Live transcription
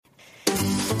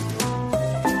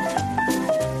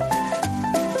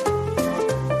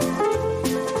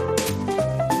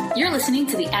listening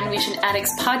to the Animation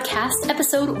Addicts Podcast,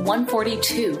 episode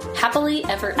 142, Happily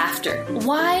Ever After.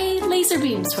 Why laser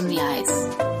beams from the eyes?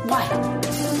 Why?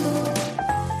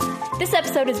 This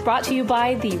episode is brought to you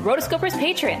by the Rotoscopers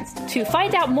patrons. To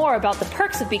find out more about the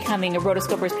perks of becoming a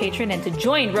Rotoscopers patron and to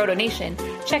join Roto Nation,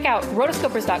 check out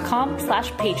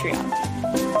rotoscopers.com/Patreon.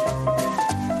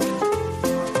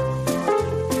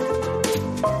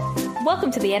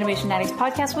 Welcome to the Animation Addicts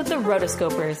Podcast with the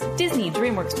Rotoscopers. Disney,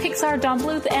 DreamWorks, Pixar, Don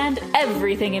Bluth, and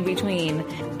everything in between.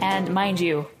 And mind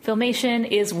you, Filmation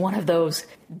is one of those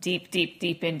deep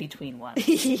in between ones.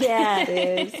 Yeah,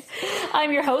 it is.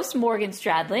 I'm your host, Morgan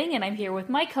Stradling, and I'm here with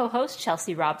my co-host,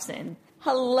 Chelsea Robson.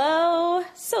 Hello.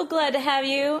 So glad to have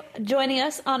you joining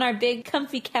us on our big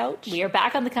comfy couch. We are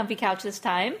back on the comfy couch this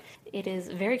time. It is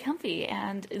very comfy,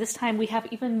 and this time we have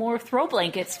even more throw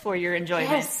blankets for your enjoyment.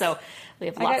 Yes. So we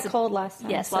have lots of cold last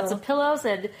time. Yes, lots of pillows.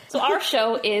 And so our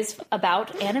show is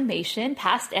about animation,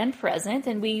 past and present,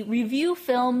 and we review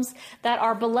films that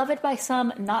are beloved by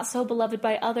some, not so beloved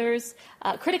by others,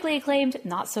 critically acclaimed,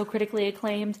 not so critically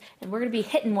acclaimed, and we're going to be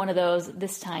hitting one of those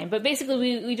this time. But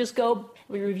basically, we just go,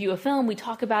 we review a film, we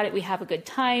talk about it, we have a good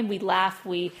time, we laugh,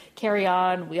 we carry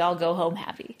on, we all go home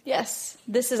happy. Yes,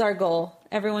 this is our goal.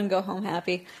 Everyone go home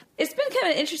happy. It's been kind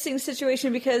of an interesting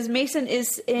situation because Mason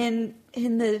is in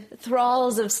the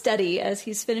thralls of study as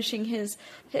he's finishing his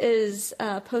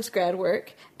post-grad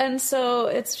work. And so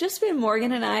it's just been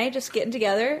Morgan and I just getting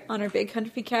together on our big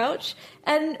comfy couch.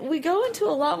 And we go into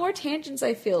a lot more tangents,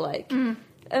 I feel like. And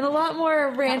a lot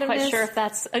more randomness. Not quite sure if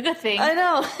that's a good thing. I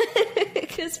know.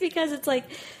 Just because it's like,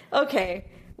 okay,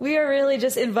 we are really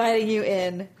just inviting you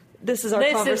in. This is our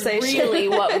conversation. This is really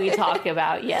what we talk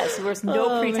about, yes. There's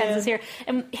no pretenses here.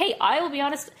 And hey, I will be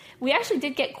honest, we actually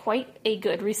did get quite a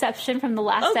good reception from the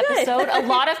last episode. A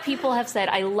lot of people have said,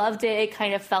 I loved it. It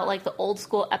kind of felt like the old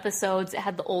school episodes. It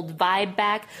had the old vibe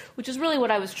back, which is really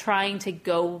what I was trying to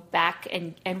go back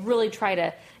and really try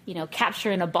to,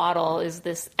 capture in a bottle, is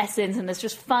this essence and this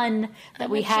just fun that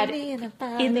we had in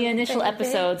the initial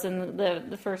episodes and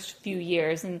the first few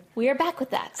years. And we are back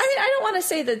with that. I mean, I don't want to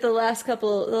say that the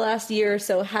last year or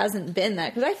so hasn't been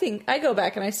that, because I think I go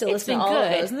back and I still listen to all of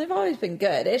those, and they've always been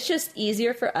good. It's just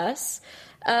easier for us,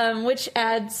 which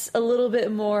adds a little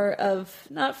bit more of,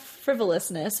 not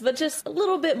frivolousness, but just a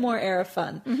little bit more air of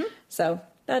fun. Mm-hmm. So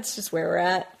that's just where we're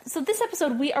at. So this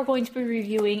episode, we are going to be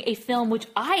reviewing a film which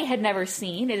I had never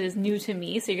seen. It is new to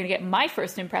me, so you're going to get my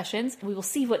first impressions. We will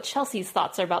see what Chelsea's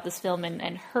thoughts are about this film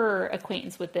and her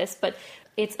acquaintance with this. But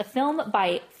it's a film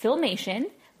by Filmation,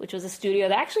 which was a studio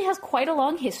that actually has quite a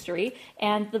long history.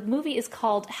 And the movie is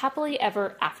called Happily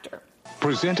Ever After.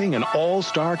 Presenting an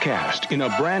all-star cast in a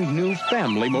brand new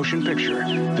family motion picture,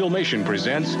 Filmation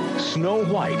presents Snow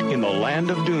White in the Land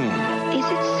of Doom. Is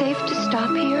it safe to stop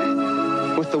here?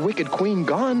 With the wicked queen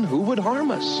gone, who would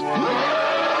harm us?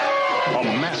 A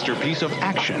masterpiece of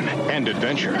action and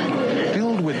adventure,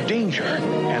 filled with danger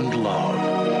and love.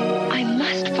 I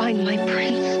must find my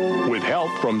prince. With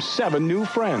help from 7 new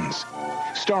friends.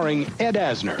 Starring Ed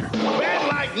Asner. Man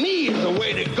like me is the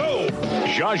way to go.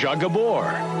 Zsa Zsa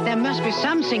Gabor. There must be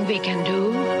something we can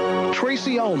do.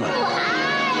 Tracy Ullman.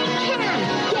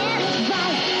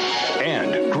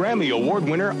 And Grammy Award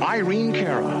winner Irene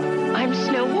Cara. I'm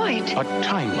Snow White. A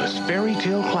timeless fairy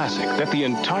tale classic that the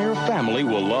entire family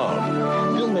will love.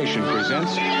 Filmation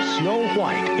presents Snow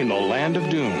White in the Land of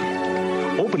Doom.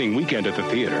 Opening weekend at the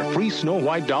theater, free Snow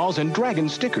White dolls and dragon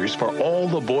stickers for all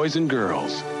the boys and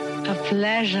girls. A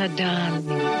pleasure,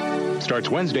 darling. Starts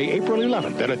Wednesday, April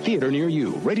 11th at a theater near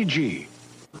you. Rated G.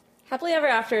 Happily Ever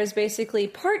After is basically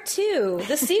part 2,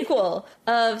 the sequel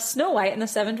of Snow White and the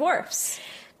Seven Dwarfs.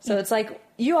 So it's like,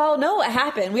 you all know what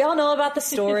happened. We all know about the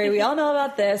story. We all know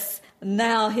about this.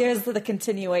 Now here's the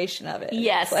continuation of it.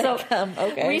 Yes. Like, so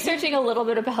okay. Researching a little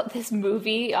bit about this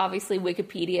movie, obviously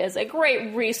Wikipedia is a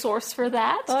great resource for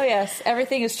that. Oh, yes.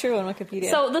 Everything is true on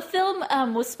Wikipedia. So the film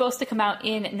was supposed to come out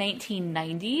in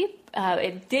 1990.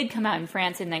 It did come out in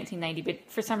France in 1990,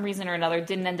 but for some reason or another,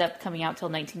 didn't end up coming out till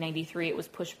 1993. It was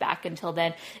pushed back until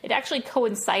then. It actually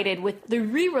coincided with the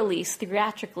re-release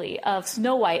theatrically of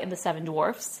Snow White and the Seven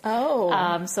Dwarfs.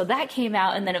 Oh. So that came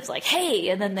out, and then it was like, hey,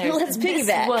 and then there's Let's this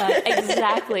piggyback. one.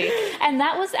 Exactly. And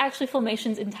that was actually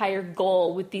Filmation's entire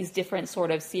goal with these different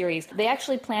sort of series. They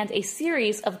actually planned a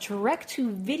series of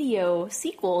direct-to-video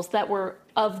sequels that were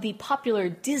of the popular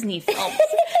Disney films.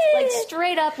 Like,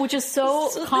 straight up, which is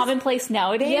so commonplace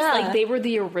nowadays. Yeah. Like, they were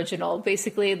the original.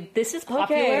 Basically, this is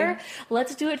popular. Okay.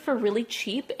 Let's do it for really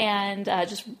cheap and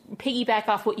just piggyback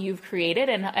off what you've created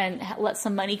and let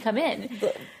some money come in.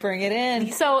 Bring it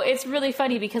in. So it's really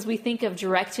funny because we think of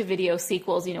direct-to-video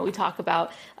sequels. You know, we talk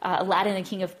about Aladdin and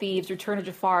King of Thieves, Return of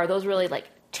Jafar. Those really like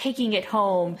taking it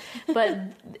home. But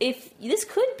if this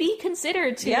could be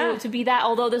considered to be that,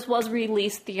 although this was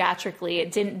released theatrically,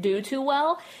 it didn't do too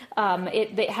well.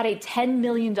 They had a $10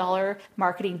 million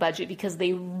marketing budget because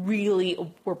they really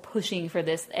were pushing for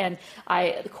this. And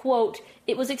I quote,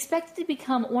 "It was expected to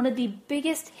become one of the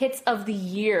biggest hits of the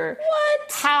year."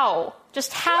 What? How?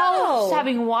 Just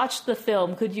having watched the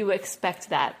film, could you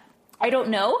expect that? I don't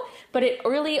know, but it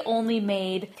really only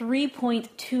made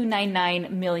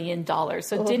 $3.299 million.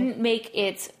 So it didn't make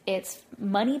its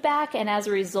money back, and as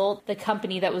a result, the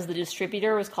company that was the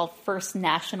distributor was called First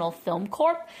National Film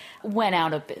Corp, went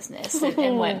out of business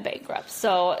and went bankrupt.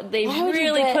 So they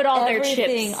really put all their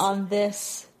chips on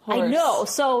this horse? I know.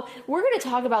 So we're going to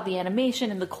talk about the animation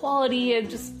and the quality and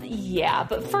just,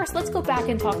 but first let's go back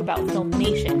and talk about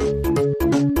Filmation.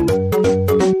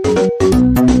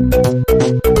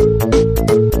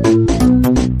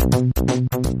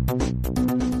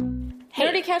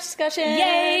 Nerdy couch discussion.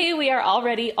 Yay! We are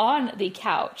already on the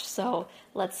couch. So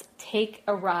let's take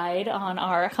a ride on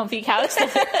our comfy couch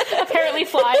that apparently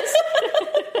flies.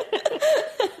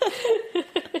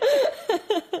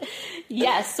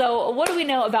 Yes, so what do we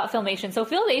know about Filmation? So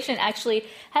Filmation actually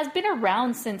has been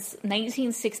around since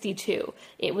 1962.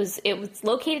 It was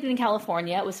located in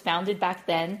California. It was founded back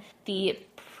then. The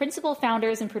principal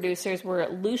founders and producers were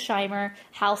Lou Scheimer,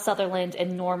 Hal Sutherland,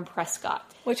 and Norm Prescott.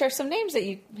 Which are some names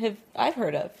that I've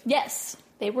heard of. Yes,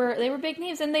 they were big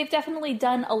names, and they've definitely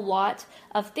done a lot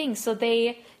of things. So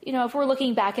they, if we're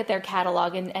looking back at their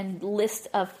catalog and list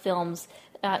of films,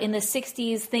 in the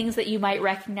 60s, things that you might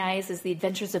recognize as The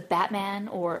Adventures of Batman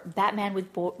or Batman with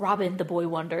Robin, the Boy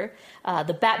Wonder,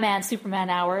 the Batman-Superman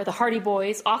Hour, The Hardy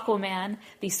Boys, Aquaman,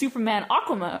 the Superman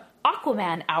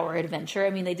Aquaman Hour Adventure.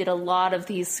 I mean, they did a lot of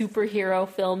these superhero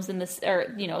films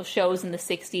shows in the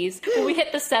 60s. When we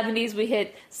hit the 70s, we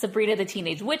hit Sabrina the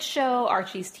Teenage Witch Show,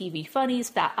 Archie's TV Funnies,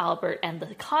 Fat Albert, and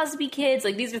the Cosby Kids.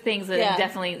 Like, these are things that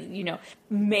definitely,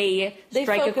 may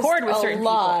strike a chord with certain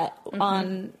people. They focused a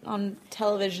lot on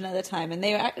television at the time, and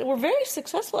they were very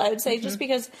successful, I would say, just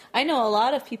because I know a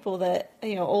lot of people that,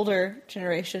 older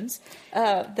generations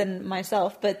than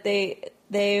myself, but they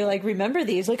like remember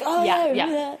these, like, I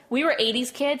remember that. We were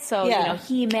 80s kids, so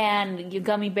He-Man,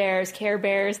 Gummy Bears, Care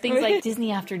Bears, things like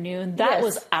Disney Afternoon. That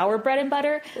was our bread and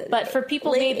butter. But for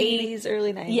people late maybe 80s,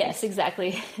 early 90s. Yes,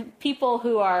 exactly. People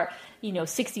who are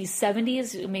 60s,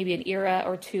 70s, maybe an era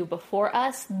or two before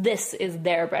us, this is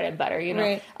their bread and butter.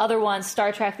 Right. Other ones,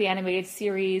 Star Trek, the animated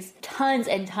series, tons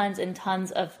and tons and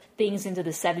tons of things into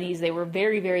the 70s. They were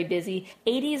very, very busy.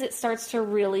 80s, it starts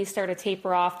to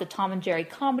taper off. The Tom and Jerry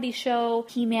comedy show,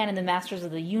 He-Man and the Masters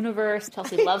of the Universe.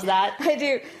 Chelsea loves that. I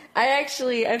do.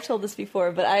 I've told this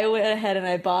before, but I went ahead and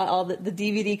I bought all the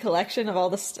DVD collection of all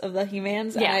the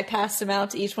He-Mans, and I passed them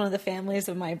out to each one of the families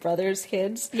of my brother's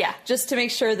kids. Yeah. Just to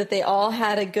make sure that they all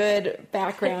had a good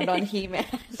background on He-Man.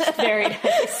 Very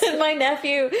nice. And my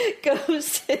nephew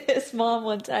goes to his mom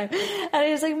one time, and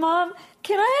he was like, "Mom,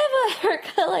 can I have a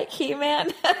haircut like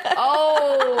He-Man?"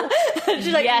 Oh. And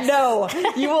she's like, "No,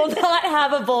 you will not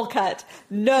have a bowl cut.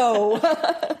 No."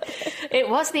 It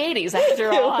was the 80s,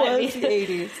 after all. It was the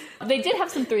 80s. They did have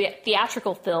some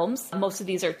theatrical films. Most of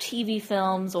these are TV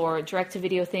films or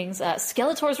direct-to-video things.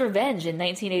 Skeletor's Revenge in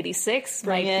 1986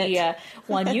 might be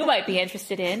one you might be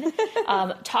interested in.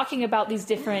 Talking about these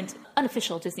different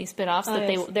unofficial Disney spin-offs.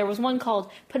 There was one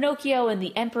called Pinocchio and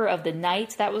the Emperor of the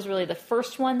Night. That was really the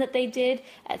first one that they did.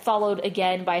 Followed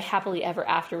again by Happily Ever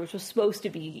After, which was supposed to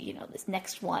be, this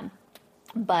next one.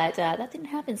 But that didn't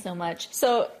happen so much.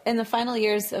 So in the final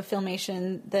years of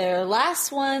Filmation, their last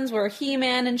ones were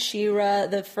He-Man and She-Ra,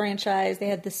 the franchise. They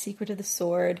had The Secret of the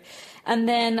Sword. And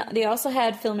then they also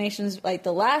had Filmations, like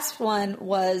the last one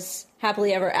was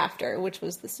Happily Ever After, which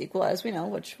was the sequel, as we know,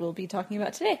 which we'll be talking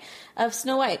about today, of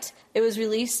Snow White. It was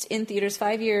released in theaters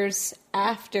 5 years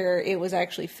after it was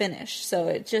actually finished. So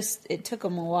it took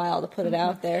them a while to put it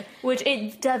out there. Which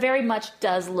it very much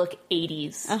does look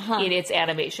 80s in its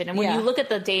animation. And when you look at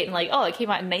the date and it came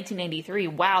out in 1993,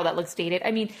 wow, that looks dated. I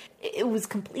mean, it was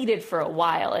completed for a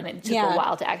while, and it took a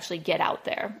while to actually get out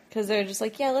there. Because they're just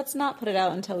like, let's not put it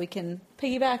out until we can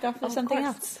piggyback off of something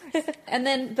else. And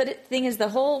then, but the thing is, the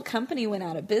whole company went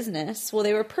out of business. Well,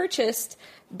 they were purchased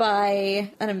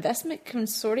by an investment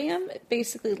consortium,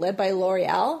 basically led by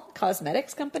L'Oreal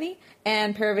Cosmetics Company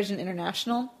and Paravision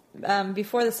International.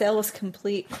 Before the sale was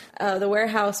complete, the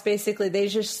warehouse, basically, they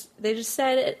just they just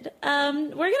said,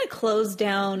 we're going to close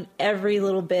down every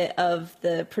little bit of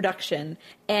the production.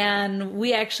 And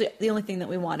the only thing that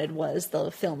we wanted was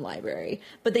the film library.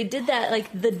 But they did that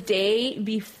like the day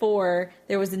before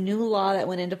there was a new law that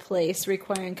went into place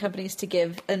requiring companies to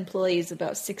give employees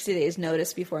about 60 days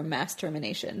notice before mass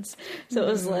terminations. So it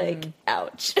was like,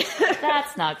 ouch.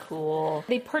 That's not cool.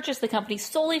 They purchased the company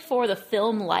solely for the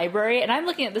film library. And I'm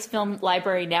looking at this film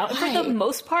library now. And for the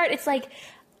most part, it's like,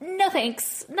 no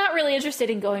thanks. Not really interested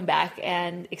in going back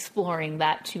and exploring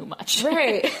that too much.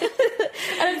 Right.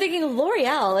 And I'm thinking of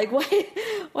L'Oreal. Like,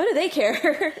 why do they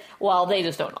care? Well, they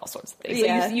just own all sorts of things.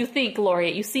 Yeah. So you think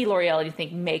L'Oreal, you see L'Oreal and you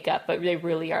think makeup, but they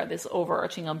really are this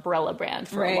overarching umbrella brand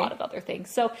for a lot of other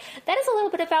things. So that is a little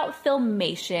bit about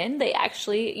Filmation. They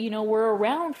actually, were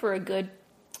around for a good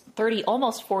 30,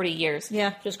 almost 40 years. Yeah.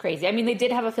 Which is crazy. I mean, they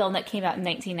did have a film that came out in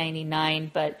 1999,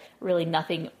 but really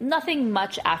nothing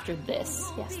much after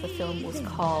this. Yes, the film was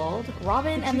called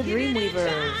Robin and the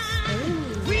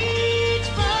Dreamweavers. Reach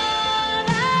for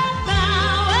the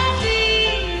power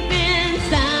deep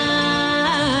inside.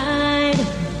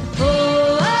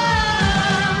 Oh,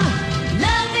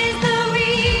 love is the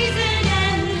reason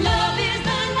and love is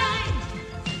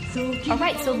the light. All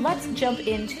right, so let's jump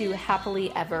into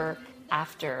Happily Ever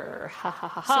After. Ha ha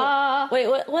ha ha. So, wait,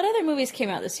 what other movies came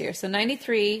out this year? So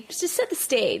 93. Just to set the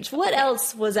stage, what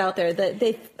else was out there that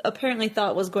they apparently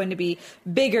thought was going to be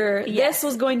bigger? Yes. This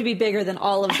was going to be bigger than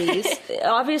all of these.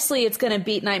 Obviously, it's going to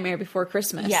beat Nightmare Before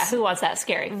Christmas. Yeah, who wants that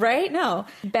scary? Right? No.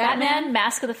 Batman,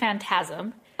 Mask of the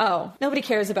Phantasm. Oh, nobody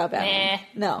cares about Batman.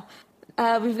 No.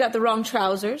 We've got The Wrong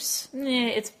Trousers.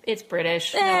 It's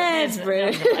British. It's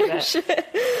British.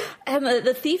 And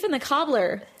the Thief and the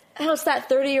Cobbler. Oh, it's that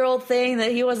 30-year-old thing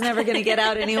that he was never going to get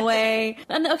out anyway.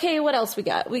 And okay, what else we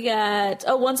got? We got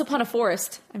Once Upon a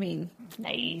Forest. I mean,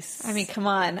 nice. I mean, come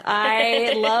on.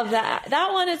 I love that.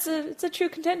 That one, it's a true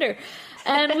contender.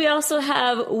 And we also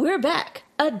have We're Back,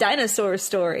 a dinosaur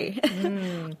story.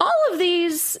 All of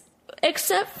these,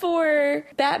 except for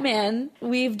Batman,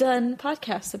 we've done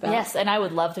podcasts about. Yes, and I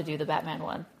would love to do the Batman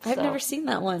one. I've never seen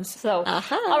that one. So,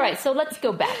 all right, so let's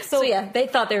go back. So yeah, they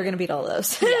thought they were going to beat all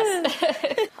those.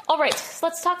 Yes. All right, so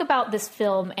let's talk about this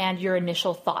film and your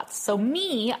initial thoughts. So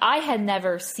I had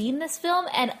never seen this film,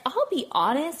 and I'll be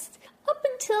honest, up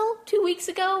until 2 weeks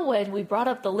ago when we brought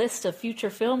up the list of future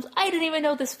films, I didn't even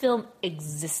know this film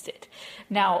existed.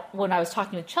 Now, when I was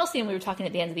talking with Chelsea and we were talking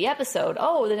at the end of the episode,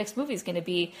 the next movie is going to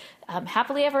be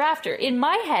Happily Ever After. In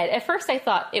my head, at first I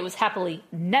thought it was Happily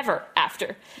Never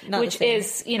After, which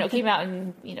is, came out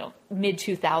in,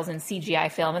 mid-2000s CGI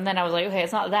film. And then I was like, okay,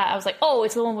 it's not that. I was like,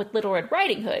 it's the one with Little Red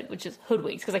Riding Hood, which is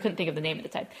Hoodwinked, because I couldn't think of the name at the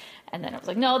time. And then I was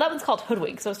like, no, that one's called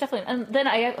Hoodwinked. So it's definitely, and then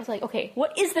I was like, okay,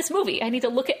 what is this movie? I need to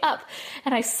look it up.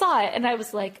 And I saw it and I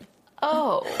was like,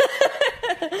 I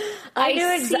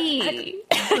see.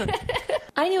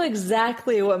 I knew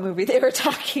exactly what movie they were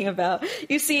talking about.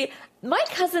 You see, my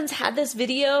cousins had this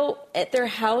video at their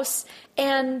house,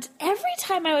 and every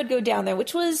time I would go down there,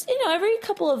 which was, every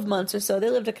couple of months or so, they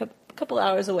lived a couple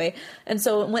hours away, and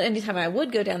so anytime I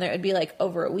would go down there, it would be like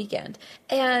over a weekend.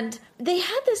 And they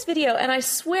had this video, and I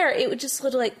swear it would just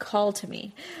literally call to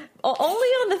me. Only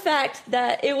on the fact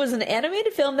that it was an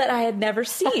animated film that I had never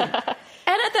seen.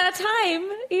 And at that time,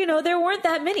 there weren't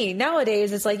that many.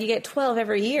 Nowadays, it's like you get 12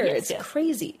 every year. It's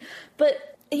crazy.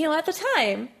 But, at the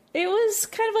time, it was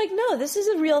kind of like, no, this is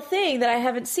a real thing that I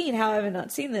haven't seen. How have I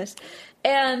not seen this?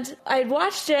 And I'd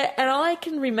watched it, and all I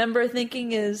can remember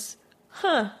thinking is,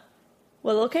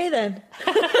 well, okay then.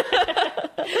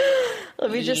 Let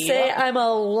me just say I'm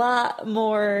a lot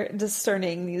more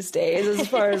discerning these days as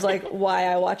far as why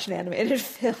I watch an animated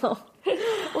film.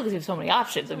 Well, because you have so many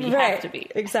options. I mean, you have to be.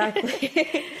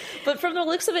 Exactly. But from the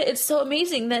looks of it, it's so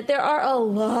amazing that there are a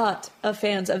lot of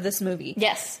fans of this movie.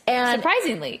 Yes. And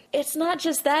surprisingly. It's not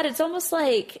just that. It's almost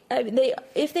like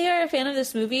if they are a fan of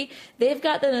this movie, they've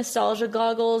got the nostalgia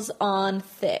goggles on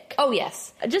thick. Oh,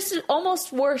 yes. Just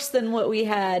almost worse than what we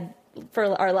had for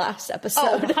our last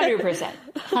episode. 100%.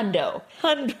 Hundo.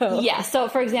 Yeah. So,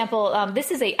 for example, this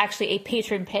is actually a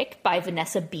patron pick by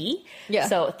Vanessa B. Yeah.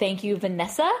 So, thank you,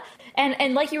 Vanessa.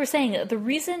 And like you were saying, the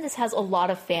reason this has a lot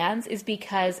of fans is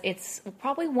because it's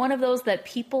probably one of those that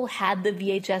people had the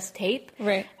VHS tape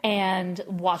and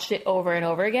watched it over and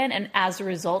over again. And as a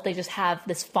result, they just have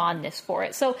this fondness for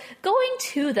it. So going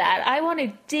to that, I want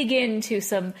to dig into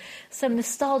some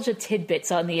nostalgia tidbits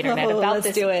on the internet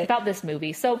about this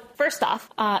movie. So first off,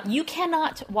 you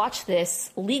cannot watch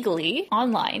this legally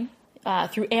online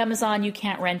Through Amazon, you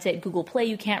can't rent it. Google Play,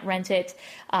 you can't rent it.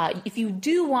 If you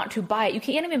do want to buy it, you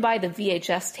can't even buy the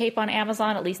VHS tape on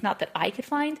Amazon, at least not that I could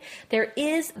find. There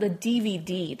is the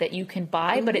DVD that you can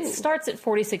buy, but it starts at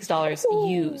 $46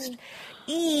 used.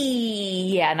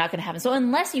 Yeah, not going to happen. So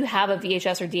unless you have a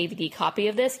VHS or DVD copy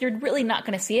of this, you're really not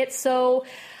going to see it. So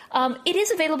it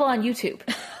is available on YouTube.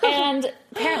 And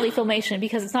apparently Filmation,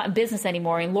 because it's not in business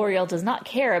anymore and L'Oreal does not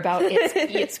care about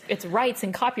its rights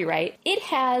and copyright, it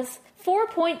has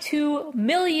 4.2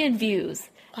 million views.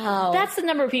 Wow. That's the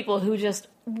number of people who just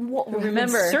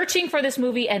remember searching for this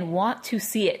movie and want to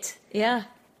see it. Yeah,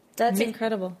 that's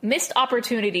incredible. Missed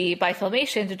opportunity by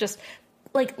Filmation to just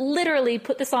literally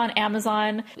put this on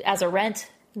Amazon as a rent,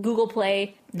 Google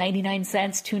Play, 99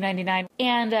 cents, $2.99,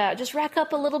 and just rack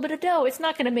up a little bit of dough. It's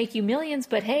not going to make you millions,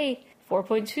 but hey,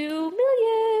 4.2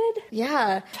 million.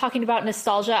 Yeah. Talking about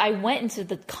nostalgia, I went into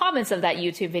the comments of that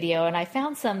YouTube video and I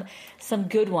found some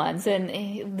good ones. And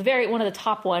one of the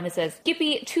top one, it says,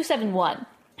 Gippy271.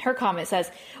 Her comment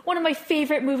says, one of my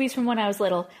favorite movies from when I was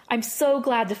little. I'm so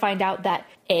glad to find out that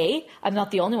A, I'm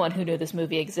not the only one who knew this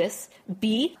movie exists.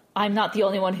 B, I'm not the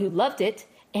only one who loved it.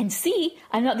 And C,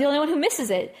 I'm not the only one who misses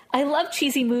it. I love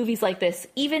cheesy movies like this,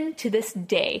 even to this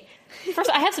day. First,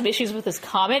 I have some issues with this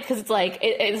comment because it's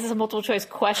this is a multiple choice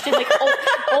question.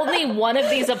 Only one of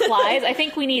these applies. I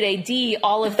think we need a D,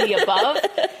 all of the above,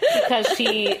 because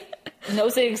she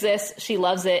knows it exists, she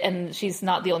loves it, and she's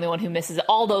not the only one who misses it.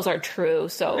 All those are true,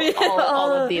 so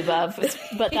all of the above,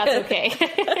 but that's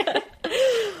okay.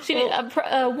 She did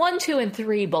 1, 2, and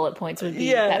 3 bullet points would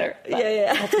be better.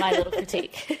 Yeah. That's my little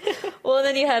critique. Well, and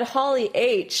then you had Holly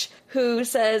H, who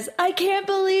says, I can't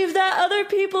believe that other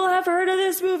people have heard of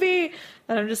this movie.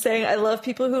 And I'm just saying, I love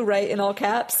people who write in all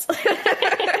caps.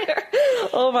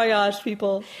 Oh my gosh,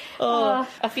 people. Oh.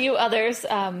 A few others.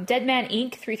 Deadman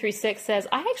Inc. 336 says,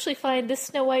 I actually find this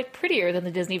Snow White prettier than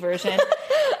the Disney version.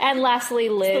 And lastly,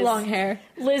 Liz. It's the long hair.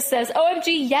 Liz says,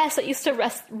 OMG, yes, I used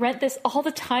to rent this all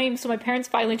the time, so my parents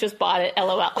finally just bought it.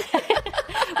 LOL.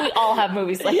 We all have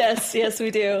movies like Yes,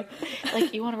 we do.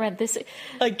 You want to rent this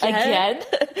again?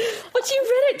 But you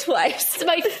read it twice. It's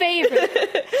my favorite.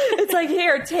 It's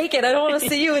here, take it. I don't want to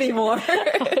see you anymore.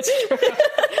 It's true.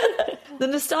 The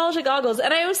nostalgia goggles.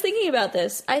 And I was thinking about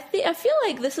this. I feel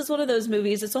like this is one of those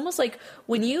movies. It's almost like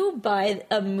when you buy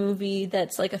a movie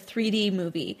that's like a 3D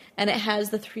movie and it has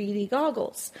the 3D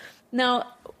goggles. Now,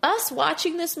 us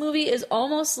watching this movie is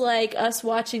almost like us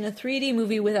watching a 3D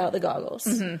movie without the goggles.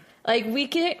 Mm-hmm.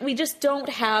 We just don't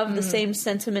have the same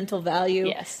sentimental value.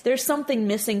 Yes. There's something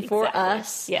missing for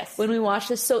us when we watch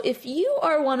this. So if you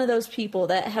are one of those people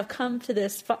that have come to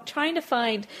this trying to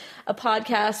find a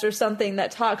podcast or something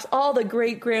that talks all the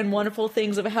great, grand, wonderful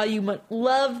things of how you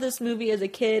love this movie as a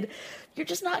kid, you're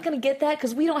just not going to get that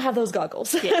because we don't have those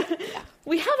goggles. Yeah.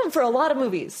 We have them for a lot of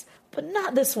movies, but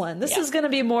not this one. This is going to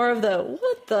be more of the,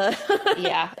 what the?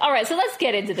 Yeah. All right, so let's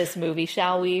get into this movie,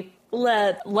 shall we?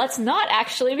 Let's not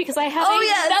actually, because I have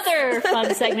another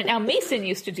fun segment. Now, Mason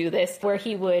used to do this where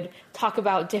he would talk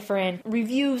about different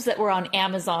reviews that were on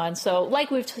Amazon. So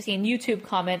like we've seen YouTube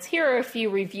comments, here are a few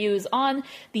reviews on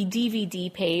the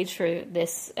DVD page for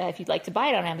this, if you'd like to buy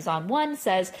it on Amazon. One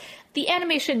says, the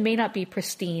animation may not be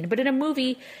pristine, but in a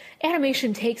movie,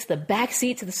 animation takes the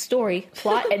backseat to the story,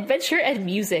 plot, adventure, and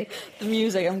music. The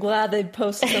music. I'm glad they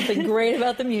posted something great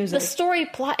about the music. The story,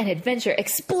 plot, and adventure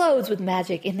explodes with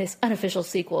magic in this unofficial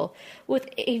sequel, with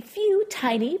a few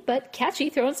tiny but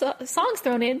catchy songs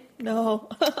thrown in. No.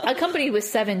 Accompanied with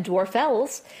 7 dwarf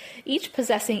elves, each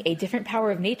possessing a different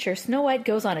power of nature, Snow White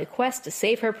goes on a quest to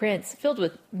save her prince, filled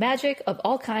with magic of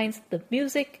all kinds. The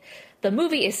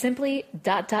movie is simply ...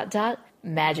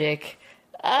 magic.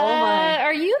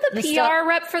 Are you the PR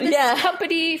rep for this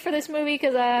company for this movie?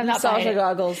 Because I'm not buying it.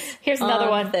 Goggles. Here's another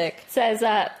one. Thick. Says,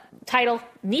 title,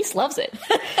 Niece loves it.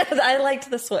 I liked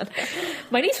this one.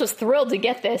 My niece was thrilled to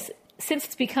get this since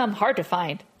it's become hard to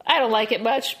find. I don't like it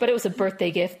much, but it was a birthday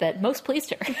gift that most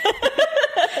pleased her.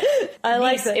 I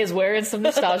like Niece is wearing some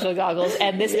nostalgia goggles,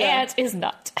 and this aunt is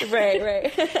not.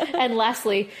 Right. And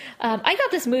lastly, I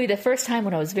got this movie the first time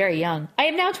when I was very young. I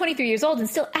am now 23 years old and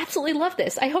still absolutely love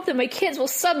this. I hope that my kids will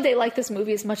someday like this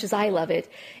movie as much as I love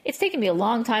it. It's taken me a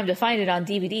long time to find it on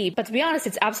DVD, but to be honest,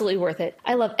 it's absolutely worth it.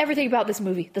 I love everything about this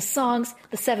movie. The songs,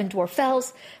 the 7 dwarf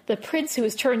elves, the prince who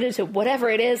is turned into whatever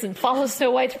it is and follows Snow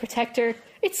White to protect her.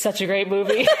 It's such a great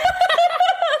movie.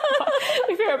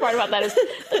 My favorite part about that is...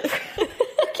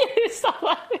 I can't even stop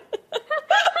laughing.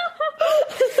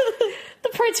 The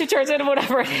prince who turns into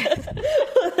whatever it is.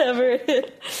 Whatever it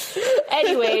is.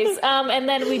 Anyways, and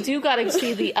then we do got to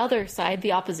see the other side,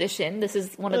 the opposition. This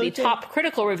is one of the top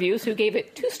critical reviews who gave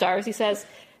it 2 stars. He says,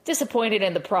 disappointed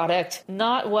in the product.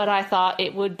 Not what I thought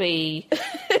it would be.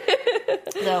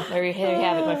 So there you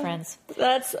have it, my friends.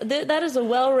 That is a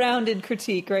well-rounded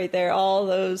critique right there. All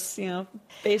those,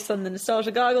 based on the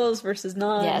nostalgia goggles versus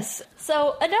non. Yes.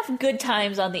 So enough good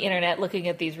times on the internet looking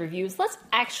at these reviews. Let's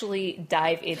actually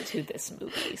dive into this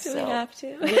movie. Do we have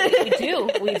to?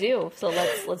 We do. So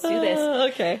let's do this.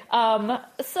 Okay.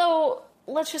 So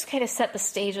let's just kind of set the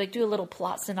stage, like do a little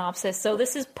plot synopsis. So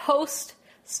this is post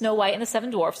Snow White and the Seven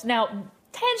Dwarfs. Now,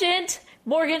 tangent.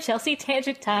 Morgan, Chelsea,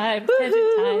 tangent time.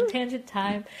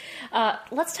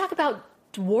 Let's talk about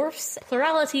dwarfs,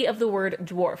 plurality of the word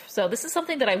dwarf. So this is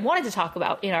something that I wanted to talk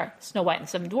about in our Snow White and the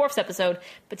Seven Dwarfs episode,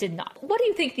 but did not. What do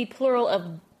you think the plural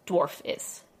of dwarf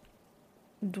is?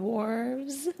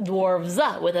 Dwarves?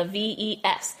 Dwarves, with a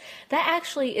V-E-S. That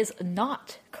actually is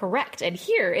not correct, and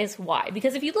here is why.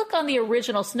 Because if you look on the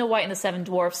original Snow White and the Seven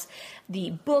Dwarfs,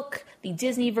 the book, the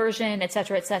Disney version,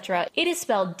 etc., it is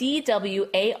spelled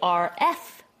D-W-A-R-F-S.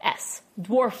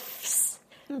 Dwarfs.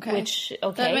 Okay. Which,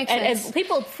 That makes and sense.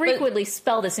 people frequently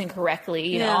spell this incorrectly,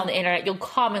 you know, on the internet. You'll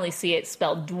commonly see it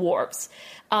spelled dwarfs.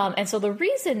 And so the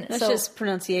reason... That's just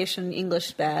pronunciation,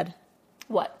 English bad.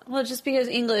 What? Well, just because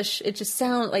English, it just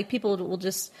sounds like people will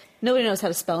just... Nobody knows how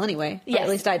to spell anyway. Yes. At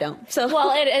least I don't. So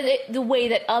Well, the way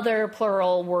that other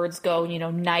plural words go,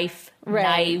 knife,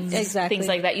 Right, knives, exactly. things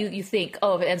like that, you think,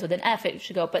 oh, if it ends with an F, it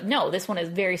should go. But no, this one is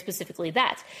very specifically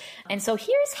that. And so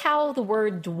here's how the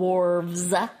word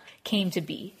dwarves came to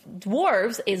be.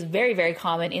 Dwarves is very, very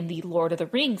common in the Lord of the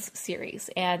Rings series.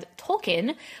 And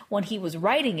Tolkien, when he was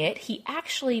writing it, he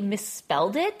actually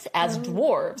misspelled it as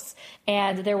dwarves.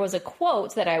 And there was a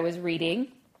quote that I was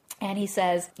reading, and he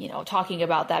says, talking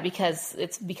about that because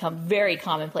it's become very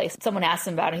commonplace. Someone asked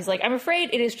him about it. He's like, I'm afraid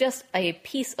it is just a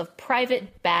piece of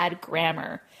private bad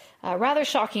grammar. Rather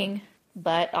shocking,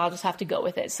 but I'll just have to go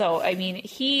with it. So, I mean,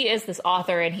 he is this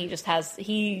author, and he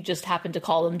just happened to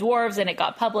call them dwarves, and it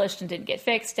got published and didn't get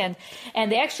fixed. And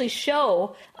they actually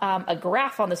show a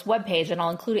graph on this webpage, and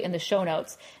I'll include it in the show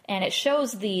notes. And it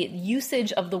shows the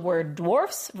usage of the word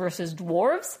dwarfs versus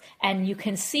dwarves. And you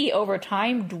can see over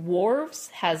time, dwarves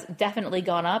has definitely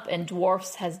gone up and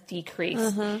dwarfs has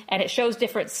decreased. And it shows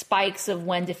different spikes of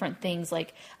when different things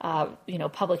like,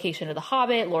 publication of The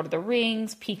Hobbit, Lord of the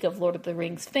Rings, peak of Lord of the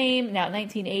Rings fame. Now,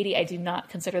 1980, I do not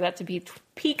consider that to be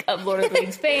peak of Lord of the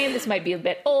Rings fame. This might be a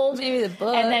bit old. Maybe the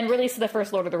book. And then release of the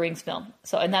first Lord of the Rings film.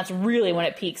 So, and that's really when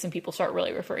it peaks and people start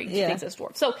really referring to things as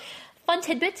dwarfs. So, fun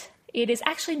tidbit. It is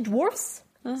actually dwarfs,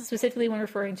 specifically when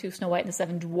referring to Snow White and the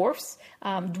Seven Dwarfs.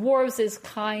 Dwarves is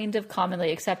kind of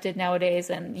commonly accepted nowadays,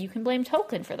 and you can blame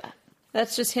Tolkien for that.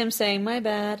 that's just him saying, my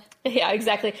bad. Yeah,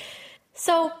 exactly.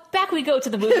 So back we go to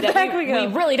the movie that we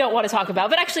really don't want to talk about,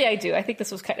 but actually I do. I think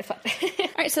this was kind of fun. All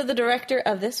right, so the director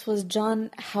of this was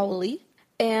John Howley.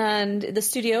 And the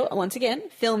studio, once again,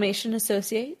 Filmation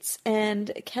Associates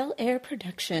and Kel Air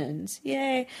Productions.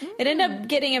 Yay. It ended up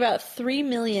getting about $3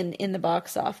 million in the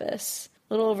box office.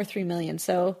 A little over $3 million.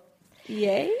 So,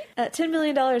 yay. $10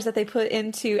 million that they put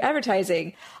into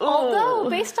advertising. Although,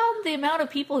 based on the amount of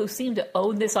people who seem to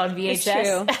own this on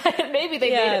VHS, maybe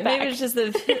they made it back. Maybe it's just the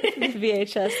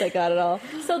VHS that got it all.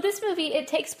 So this movie, it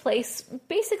takes place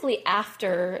basically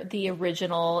after the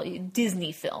original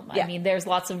Disney film. Yeah. I mean, there's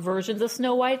lots of versions of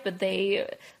Snow White, but they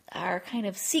are kind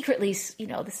of secretly, this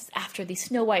is after the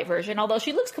Snow White version, although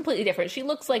she looks completely different. She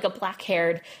looks like a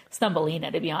black-haired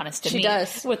Thumbelina, to be honest, to me. She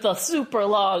does. With a super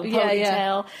long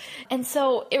ponytail. And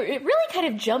so it really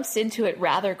kind of jumps into it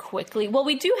rather quickly. Well,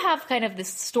 we do have kind of this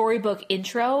storybook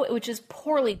intro, which is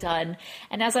poorly done.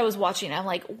 And as I was watching, I'm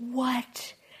like,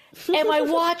 what am I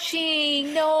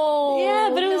watching? No. Yeah,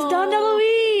 but it was Don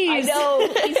DeLuise. I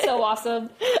know. He's so awesome.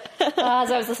 As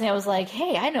I was listening, I was like,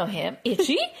 hey, I know him.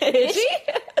 Itchy?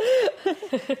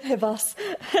 Hey, boss.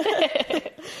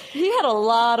 He had a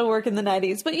lot of work in the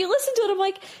 90s, but you listen to it, I'm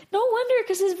like, no wonder,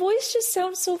 because his voice just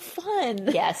sounds so fun.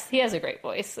 Yes, he has a great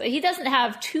voice. He doesn't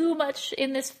have too much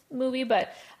in this movie,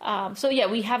 but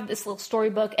we have this little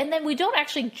storybook, and then we don't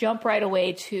actually jump right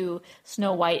away to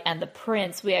Snow White and the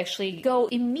Prince. We actually go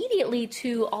immediately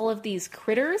to all of these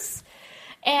critters.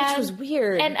 And, which was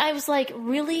weird. And I was like,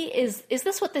 really? Is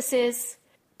this what this is?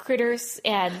 Critters,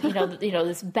 and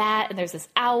this bat, and there's this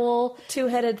owl,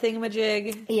 two-headed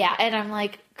thingamajig. Yeah, and I'm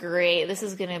like, great, this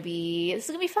is gonna be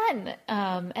fun.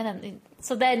 And then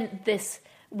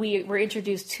we were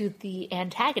introduced to the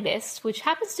antagonist, which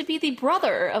happens to be the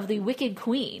brother of the Wicked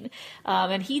Queen,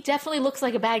 and he definitely looks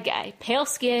like a bad guy. Pale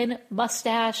skin,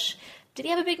 mustache. Did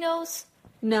he have a big nose?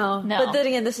 No. But then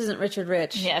again, this isn't Richard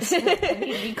Rich. Yes.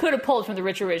 You could have pulled from the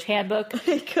Richard Rich handbook.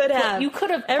 You could have. You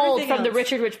could have pulled from the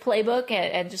Richard Rich playbook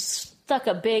and just stuck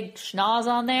a big schnoz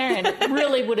on there, and it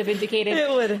really would have indicated. It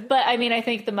would. But I mean, I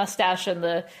think the mustache and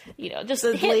the, just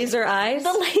The laser eyes.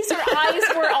 The laser eyes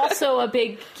were also a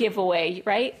big giveaway,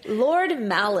 right? Lord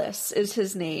Malice is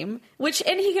his name,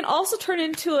 and he can also turn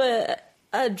into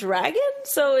a dragon.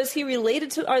 So is he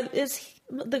related to? Is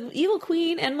the evil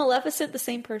queen and Maleficent the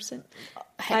same person?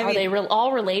 Are they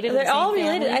all related? They're all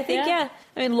related. Family? I think, yeah.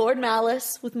 I mean, Lord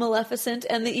Malice with Maleficent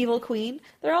and the evil queen,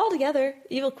 they're all together.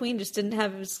 Evil queen just didn't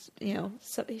have his,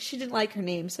 so she didn't like her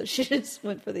name, so she just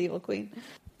went for the evil queen.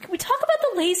 Can we talk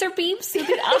about the laser beams?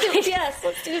 Yes,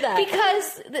 let's do that.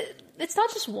 Because it's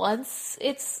not just once,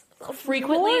 it's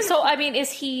frequently. Lord. So, I mean,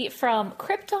 is he from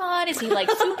Krypton? Is he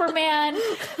like Superman?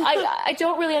 I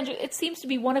don't really understand. It seems to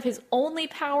be one of his only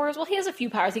powers. Well, he has a few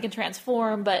powers. He can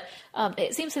transform, but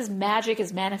it seems his magic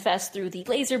is manifest through the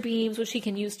laser beams, which he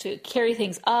can use to carry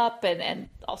things up and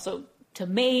also to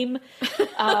maim.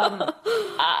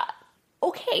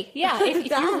 Okay, yeah. If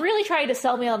you're really trying to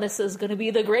sell me on this is going to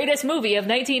be the greatest movie of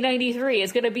 1993,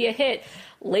 it's going to be a hit.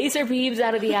 Laser beams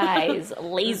out of the eyes.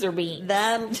 Laser beams.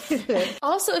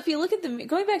 Also, if you look at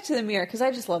going back to the mirror, because I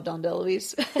just love Don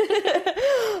DeLuise.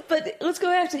 But let's go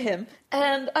back to him.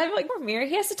 And I'm like, poor mirror,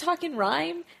 he has to talk in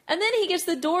rhyme. And then he gets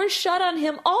the doors shut on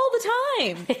him all the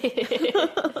time.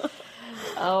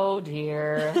 Oh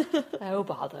dear. Oh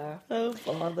bother. Oh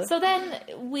bother. So then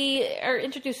we are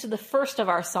introduced to the first of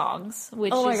our songs,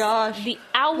 which oh my is gosh. the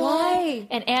owl Why?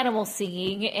 and animal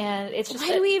singing, and it's just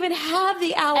why do we even have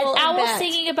the owl? an owl bat?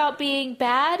 singing about being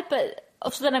bad? But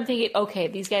so then I'm thinking, okay,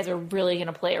 these guys are really going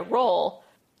to play a role.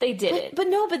 They did it, But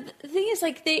the thing is,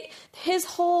 like, it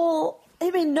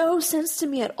made no sense to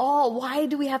me at all. Why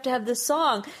do we have to have this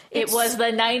song? it was the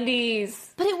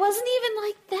 90s. But it wasn't even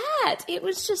like that. It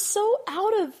was just so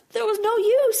there was no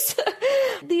use.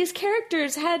 These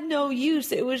characters had no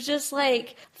use. It was just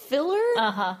like filler.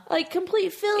 Like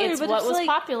complete filler. It's but what was like,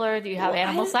 popular. Do you have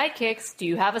animal sidekicks? Do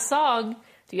you have a song?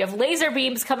 Do you have laser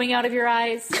beams coming out of your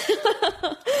eyes?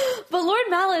 But Lord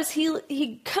Malice,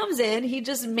 he comes in, he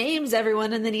just maims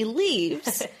everyone, and then he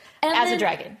leaves. As a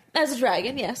dragon. As a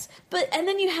dragon, yes. And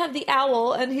then you have the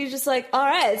owl, and he's just like, all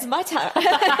right, it's my time.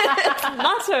 It's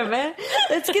my turn, man.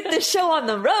 Let's get this show on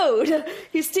the road.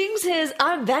 He sings his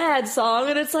I'm Bad song,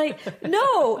 and it's like,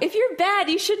 no, if you're bad,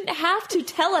 you shouldn't have to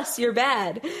tell us you're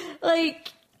bad.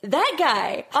 Like, that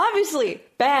guy, obviously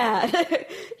bad.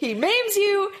 He maims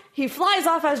you, he flies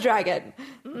off as dragon.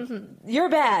 You're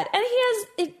bad. And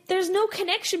there's no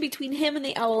connection between him and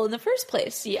the owl in the first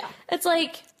place. Yeah. It's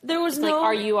like, there was no... Like,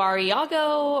 are you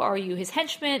Ariago? Are you his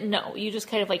henchman? No, you just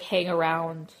kind of like hang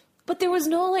around. But there was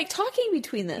no like talking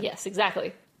between them. Yes,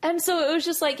 exactly. And so it was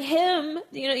just like him,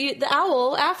 the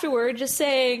owl afterward just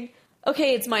saying,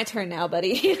 okay, it's my turn now,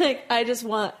 buddy. Like, I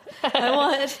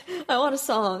want a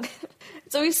song.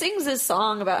 So he sings this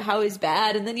song about how he's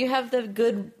bad, and then you have the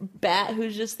good bat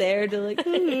who's just there to like,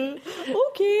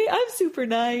 okay, I'm super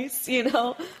nice,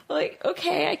 Like,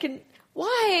 okay, I can...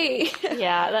 Why?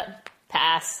 Yeah,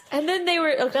 pass. And then they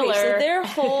were... Okay, Filler. so their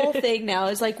whole thing now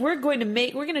is like, we're going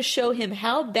to show him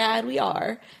how bad we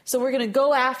are, so we're going to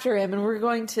go after him, and we're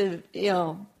going to,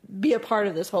 be a part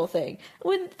of this whole thing.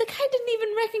 When the guy didn't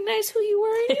even recognize who you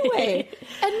were anyway.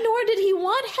 And nor did he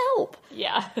want help.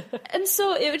 Yeah. And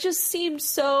so it just seemed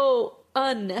so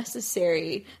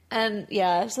unnecessary. And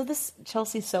yeah, so this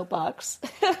Chelsea soapbox.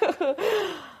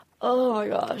 Oh my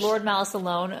gosh. Lord Malice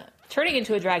alone, turning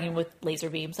into a dragon with laser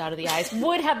beams out of the eyes,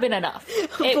 would have been enough.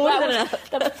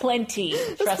 That was plenty.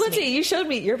 That's plenty. You showed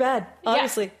me. You're bad.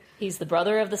 Honestly. Yeah. He's the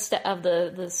brother of the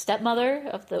stepmother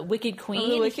of the Wicked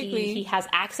Queen. He has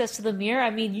access to the mirror.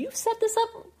 I mean, you've set this up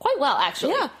quite well,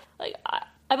 actually. Yeah. Like,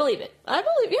 I believe it. I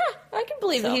can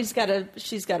believe that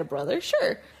she's got a brother,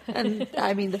 sure. And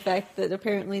I mean, the fact that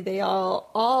apparently they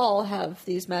all have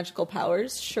these magical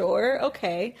powers, sure,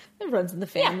 okay. It runs in the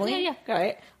family. Yeah. All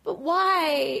right. But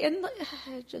why? And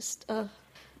just...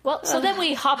 Well, so then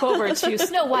we hop over to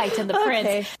Snow White and the Prince.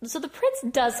 Okay. So the Prince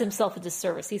does himself a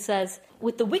disservice. He says,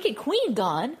 with the Wicked Queen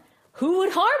gone, who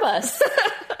would harm us?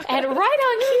 And right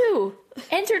on cue,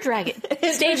 enter dragon.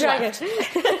 Stage dragon. left.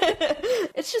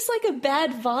 It's just like a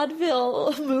bad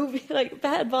vaudeville movie, like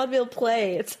bad vaudeville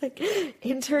play. It's like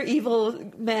enter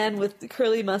evil man with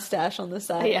curly mustache on the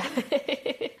side. Yeah.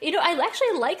 I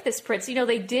actually like this Prince.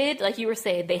 They did, like you were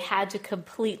saying, they had to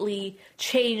completely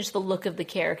change the look of the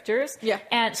characters. Yeah.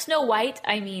 And Snow White,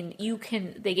 I mean,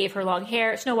 they gave her long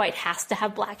hair. Snow White has to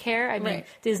have black hair. I mean, Right.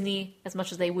 Disney, as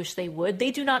much as they wish they would,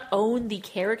 they do not own the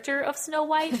character of Snow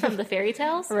White from the fairy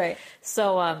tales. Right.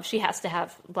 So she has to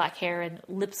have black hair and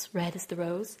lips red as the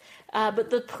rose. But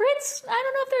the prince, I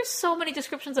don't know if there's so many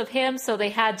descriptions of him, so they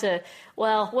had to,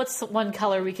 well, what's one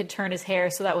color we could turn his hair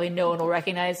so that way no one will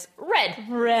recognize? Red.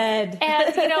 Red.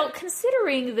 And,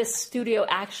 considering this studio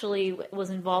actually was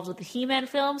involved with the He-Man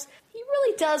films, he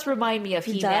really does remind me of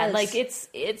He-Man. does. Like,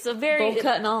 it's a very... Bowl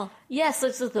cut and all. Yes,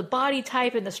 it's just the body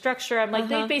type and the structure. I'm like,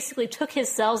 they basically took his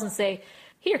cells and say,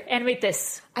 here, animate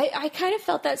this. I kind of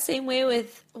felt that same way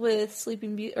with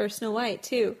Sleeping Beauty or Snow White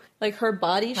too. Like her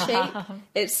body shape,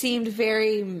 it seemed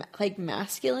very like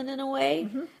masculine in a way.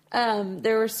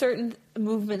 There were certain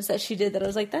movements that she did that I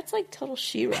was like, that's like total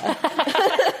She-Ra.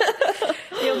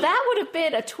 That would have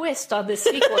been a twist on this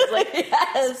sequel. It's like,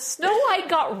 Yes. Snow White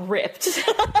got ripped.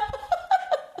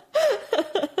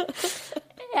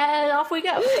 And off we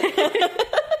go.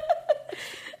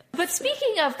 But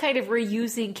speaking of kind of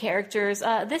reusing characters,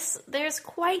 there's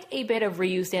quite a bit of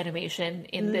reused animation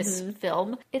in this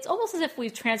film. It's almost as if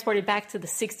we've transported back to the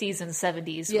 60s and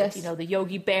 70s Yes. with, the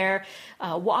Yogi Bear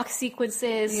walk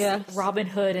sequences, Yes. Robin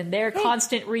Hood and their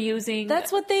constant reusing.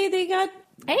 That's what they got.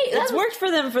 Hey, It's worked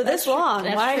for them for this true. long.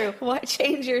 That's Why true. why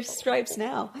change your stripes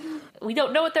now? We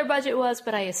don't know what their budget was,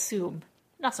 but I assume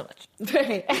not so much.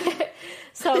 Right.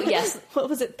 So, yes. What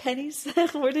was it, pennies?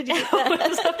 Where did you get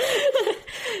that?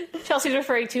 Chelsea's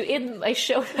referring to in my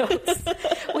show notes.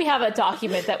 We have a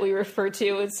document that we refer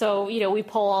to, and so we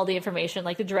pull all the information,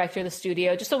 like the director, the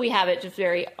studio, just so we have it just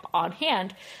very on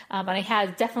hand. And I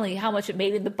had definitely how much it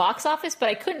made in the box office, but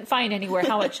I couldn't find anywhere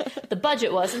how much the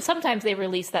budget was. And sometimes they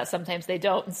release that, sometimes they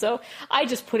don't. And so I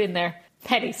just put in there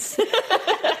pennies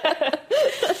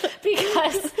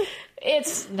because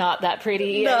it's not that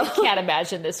pretty. No. I can't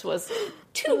imagine this was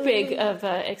too big of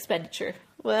an expenditure.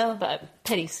 Well, But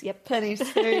pennies, yep.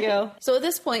 pennies. There you go. So at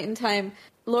this point in time,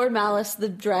 Lord Malice, the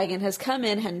dragon, has come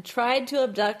in and tried to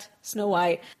abduct Snow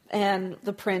White and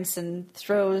the prince and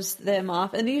throws them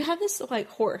off. And you have this like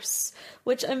horse,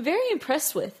 which I'm very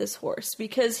impressed with, this horse,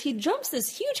 because he jumps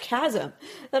this huge chasm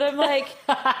that I'm like,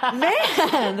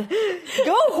 man,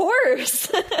 go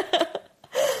horse.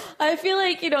 I feel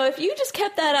like, if you just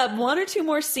kept that up one or two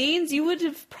more scenes, you would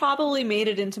have probably made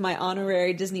it into my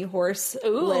honorary Disney horse list.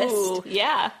 Ooh,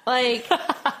 yeah. Like,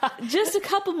 just a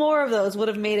couple more of those would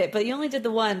have made it, but you only did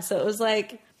the one, so it was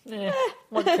like...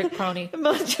 One trick pony.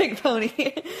 One trick pony.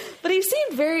 But he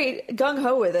seemed very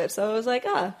gung-ho with it, so I was like,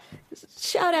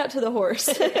 shout out to the horse.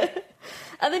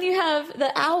 And then you have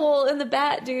the owl and the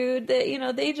bat dude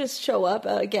that, they just show up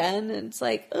again, and it's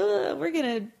like, we're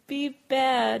gonna be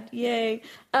bad, yay.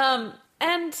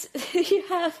 And you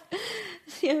have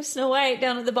Snow White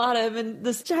down at the bottom, and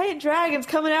this giant dragon's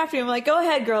coming after you. I'm like, go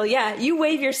ahead, girl. Yeah, you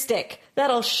wave your stick.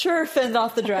 That'll sure fend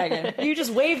off the dragon. You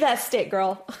just wave that stick,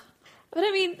 girl. But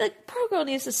I mean, the poor girl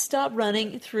needs to stop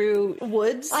running through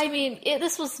woods. I mean,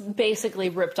 this was basically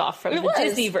ripped off from It the was.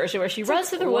 Disney version where she runs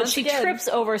through the once woods, she again. trips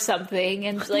over something,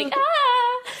 and she's like,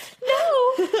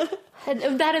 no!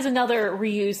 And that is another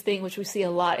reused thing, which we see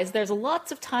a lot, is there's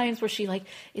lots of times where she,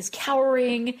 is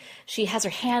cowering, she has her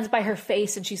hands by her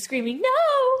face, and she's screaming,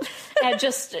 no! And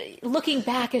just looking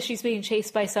back as she's being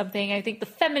chased by something. I think the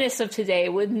feminists of today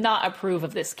would not approve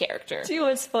of this character. Do you know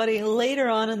what's funny? Later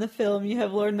on in the film, you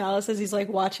have Lord Malice as he's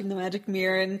watching the magic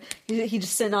mirror, and he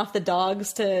just sent off the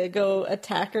dogs to go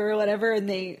attack her or whatever,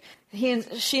 and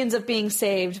she ends up being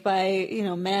saved by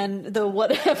the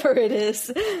whatever it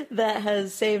is that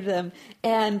has saved them,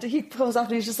 and he goes off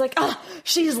and he's just like,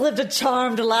 she's lived a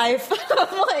charmed life.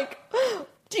 I'm like,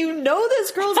 do you know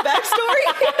this girl's backstory?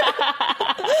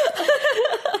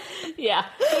 Yeah,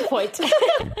 good point.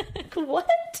 What?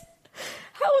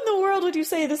 How in the world would you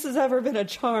say this has ever been a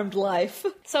charmed life?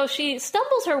 So she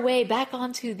stumbles her way back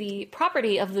onto the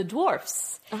property of the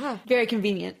dwarfs. Very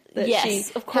convenient that Yes, she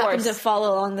of happened course. to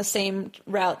follow along the same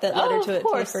route that led her of to it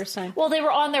course. the first time. Well, they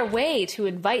were on their way to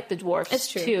invite the dwarfs It's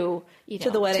true. to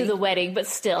the wedding. To the wedding, but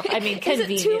still, I mean, Is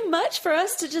convenient. it too much for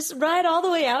us to just ride all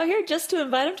the way out here just to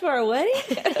invite him to our wedding?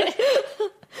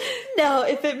 No,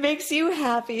 if it makes you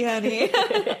happy, honey.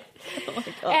 Oh my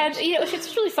gosh. And,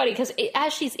 it's really funny because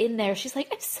as she's in there, she's like,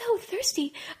 I'm so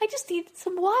thirsty. I just need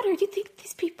some water. Do you think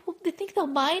these people, they think they'll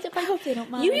mind? I hope they don't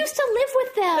mind. You used to live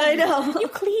with them. I know. You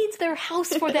cleaned their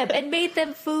house for them and made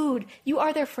them food. You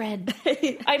are their friend.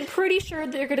 I'm pretty sure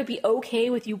they're going to be okay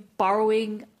with you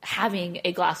having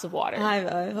a glass of water.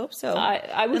 I hope so.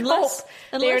 I would hope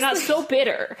they are not so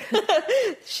bitter.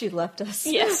 She left us.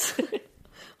 Yes.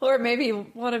 Or maybe you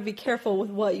want to be careful with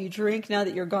what you drink now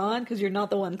that you're gone because you're not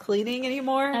the one cleaning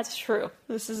anymore. That's true.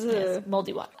 This is Yes,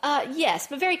 moldy water. Yes,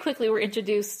 but very quickly we're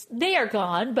introduced. They are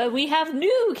gone, but we have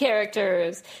new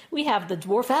characters. We have the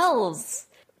dwarf elves.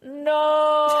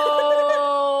 No.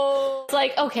 It's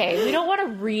like, okay, we don't want to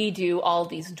redo all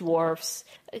these dwarfs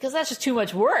because that's just too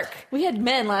much work. We had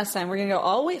men last time. We're going to go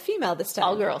all female this time.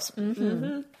 All girls.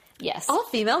 Mm-hmm. Yes. All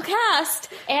female cast.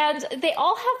 And they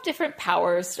all have different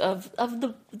powers of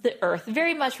the earth.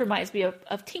 Very much reminds me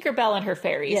of Tinkerbell and her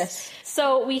fairies. Yes.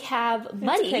 So we have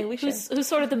Muddy, okay, who's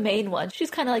sort of the main one.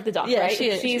 She's kind of like the doctor, Yeah, right? she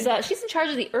is. She's in charge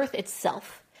of the earth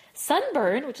itself.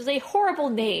 Sunburn, which is a horrible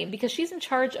name because she's in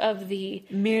charge of the...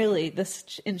 Merely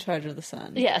in charge of the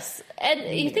sun. Yes. And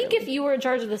you think if you were in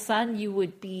charge of the sun, you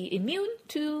would be immune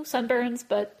to sunburns,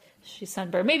 but she's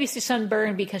sunburned. Maybe she's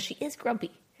sunburned because she is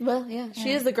grumpy. Well, yeah.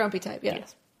 She is the grumpy type, yeah.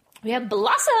 Yes. We have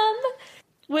Blossom.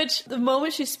 Which, the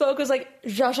moment she spoke, was like,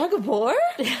 Zsa Zsa Gabor?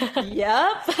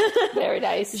 Yep. Very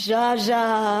nice. Zsa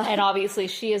Zsa. And obviously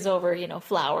she is over,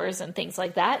 flowers and things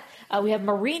like that. We have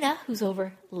Marina, who's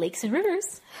over lakes and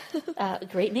rivers.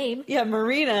 Great name. Yeah,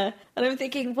 Marina. And I'm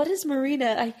thinking, what is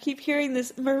Marina? I keep hearing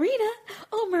this, Marina?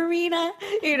 Oh, Marina.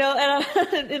 And I'm,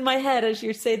 in my head, as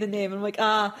you say the name, I'm like,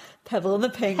 Pebble and the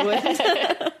Penguin.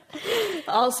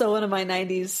 Also one of my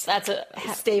 90s That's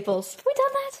staples. Have we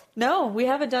done that? No, we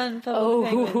haven't done Pebble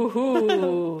and the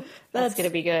Penguin. That's going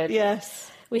to be good. Yes.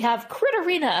 We have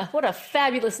Critterina. What a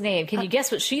fabulous name. Can you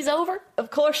guess what she's over? Of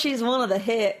course, she's one of the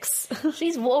Hicks.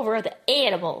 She's over the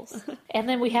animals. And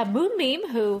then we have Moonbeam,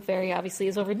 who very obviously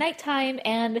is over nighttime,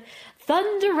 and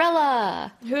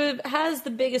Thunderella. Who has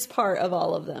the biggest part of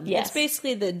all of them. Yes. It's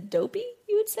basically the dopey,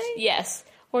 you would say? Yes.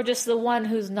 Or just the one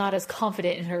who's not as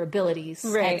confident in her abilities.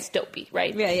 Right. And dopey,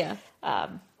 right? Yeah.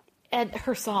 And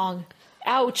her song,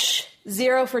 ouch.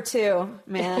 0 for 2,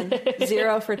 man.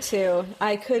 0 for 2.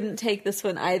 I couldn't take this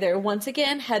one either. Once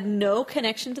again, had no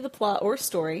connection to the plot or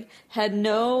story. Had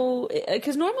no...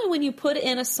 Because normally when you put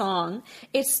in a song,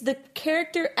 it's the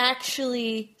character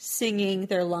actually singing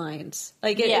their lines.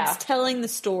 Like, it's telling the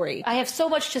story. I have so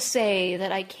much to say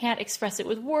that I can't express it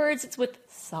with words. It's with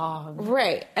song.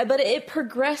 Right. But it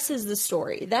progresses the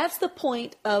story. That's the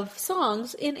point of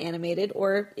songs in animated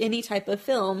or any type of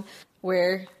film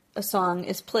where a song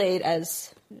is played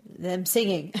as them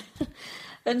singing.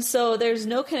 And so there's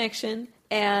no connection,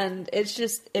 and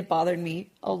it bothered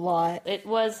me a lot. It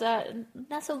was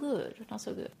not so good. Not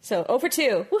so good. So 0 for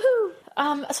 2.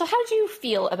 Woohoo! So how did you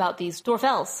feel about these dwarf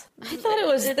elves? I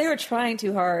thought they were trying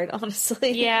too hard,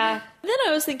 honestly. Yeah. Then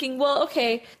I was thinking, well,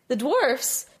 okay, the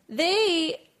dwarfs,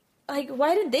 why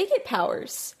didn't they get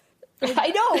powers?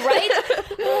 I know, right?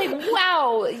 Like,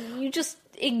 wow, you just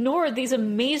ignored these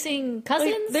amazing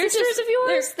cousins, they're sisters of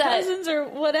yours? They're cousins or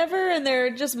whatever, and they're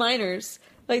just minors.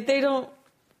 Like, they don't...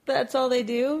 That's all they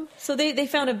do. So they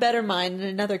found a better mind in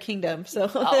another kingdom. So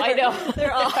I know.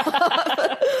 They're off.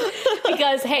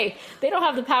 Because, hey, they don't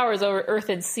have the powers over earth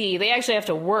and sea. They actually have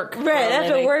to work. Right, they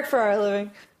have to work for our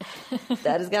living.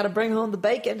 Daddy's got to bring home the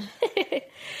bacon.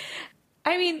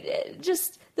 I mean,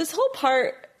 just this whole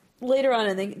part... Later on,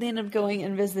 and they end up going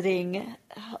and visiting,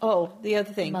 the other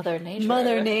thing. Mother Nature.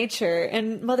 Mother Nature.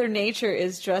 And Mother Nature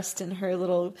is dressed in her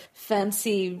little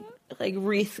fancy,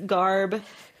 wreath garb.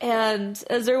 And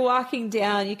as they're walking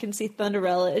down, you can see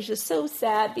Thunderella is just so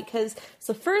sad because it's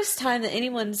the first time that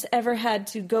anyone's ever had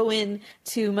to go in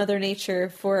to Mother Nature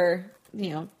for,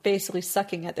 basically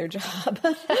sucking at their job.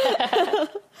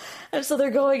 And so they're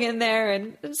going in there,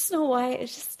 and Snow White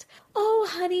is just... Oh,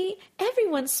 honey,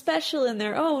 everyone's special in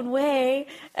their own way.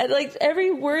 And,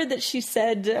 every word that she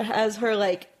said as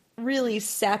her, really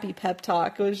sappy pep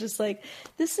talk was just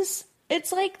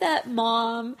it's like that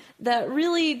mom that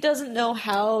really doesn't know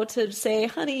how to say,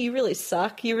 honey, you really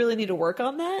suck. You really need to work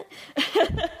on that.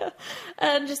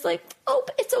 And just but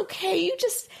it's okay. You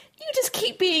just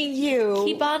keep being you.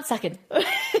 Keep on sucking.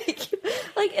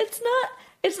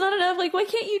 It's not enough. Why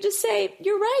can't you just say,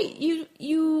 you're right.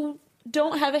 You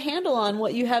don't have a handle on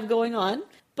what you have going on,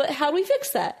 but how do we fix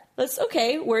that? Let's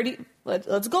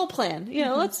goal plan.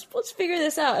 Let's figure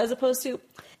this out, as opposed to,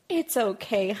 it's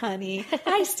okay, honey,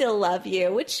 I still love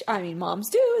you, which, I mean,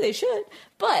 moms do, they should,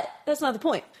 but that's not the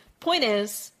point. Point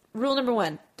is, rule number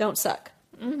 1, don't suck.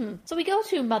 Mm-hmm. So we go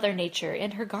to Mother Nature in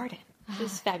her garden, which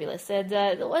is fabulous. And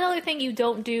one other thing you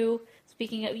don't do,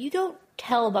 speaking of, you don't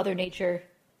tell Mother Nature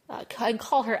and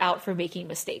call her out for making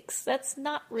mistakes. That's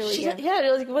not really...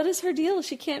 what is her deal?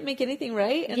 She can't make anything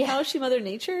right? And how is she Mother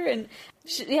Nature? And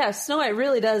Snow White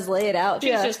really does lay it out.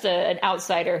 She's just an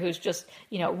outsider who's just,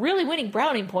 really winning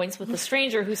brownie points with a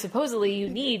stranger who supposedly you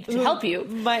need to help you.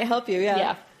 Might help you,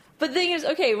 yeah. But the thing is,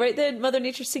 okay, right then Mother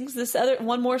Nature sings this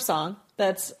one more song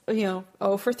That's, 0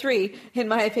 for 3 in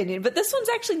my opinion. But this one's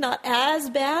actually not as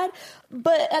bad.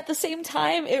 But at the same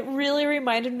time, it really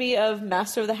reminded me of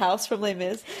Master of the House from Les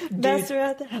Mis. Master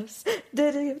of the House.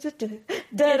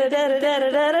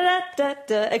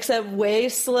 Except way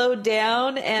slowed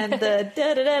down, and the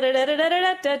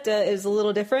is a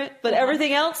little different. But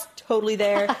everything else, totally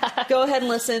there. Go ahead and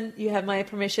listen. You have my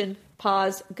permission.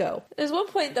 Pause, go. There's one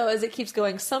point, though, as it keeps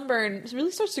going, Sunburn really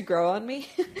starts to grow on me.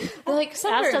 Like,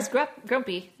 Sunburn... As does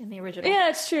Grumpy in the original. Yeah,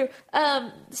 it's true.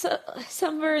 So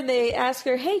Sunburn, they ask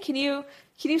her, hey, can you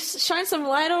shine some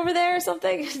light over there or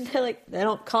something? And they're like, they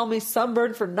don't call me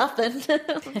Sunburn for nothing.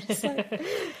 I'm just like,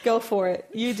 go for it.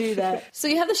 You do that. So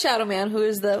you have the Shadow Man, who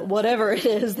is the whatever it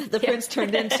is that the prince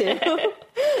turned into.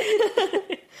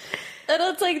 And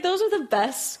it's like, those are the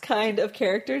best kind of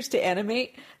characters to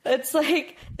animate. It's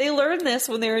like, they learned this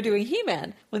when they were doing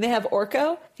He-Man. When they have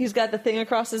Orko, he's got the thing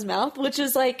across his mouth, which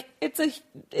is like, it's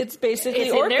basically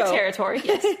it's Orko. in their territory,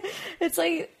 yes. It's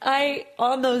like,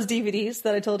 on those DVDs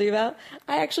that I told you about,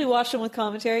 I actually watched them with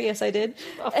commentary. Yes, I did.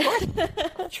 Of course.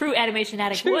 True animation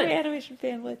addict True would. animation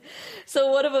fan would.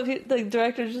 So one of them, the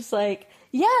director's just like,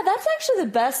 yeah, that's actually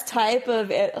the best type of,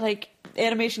 like,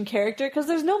 animation character, because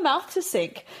there's no mouth to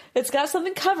sync. It's got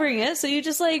something covering it, so you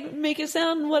just like make it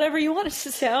sound whatever you want it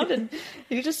to sound, and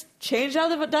you just change out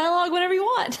the dialogue whenever you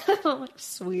want. I'm like,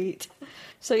 sweet.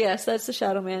 So yes, that's the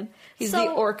Shadow Man. He's the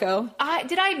Orko.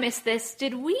 Did I miss this?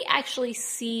 Did we actually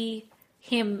see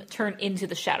him turn into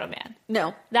the Shadow Man?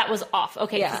 No, that was off.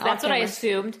 Okay, yeah, 'cause that's what I camera.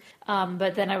 assumed.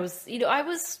 But then I was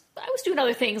doing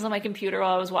other things on my computer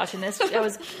while I was watching this. I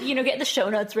was, getting the show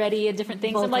notes ready and different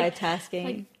things. Multitasking. I'm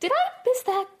like, did I miss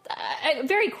that?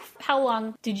 How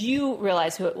long did you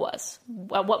realize who it was?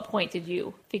 At what point did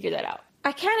you figure that out?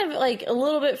 I kind of a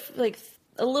little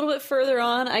bit further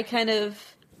on. I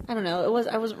don't know.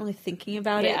 I wasn't really thinking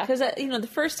about it because the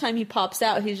first time he pops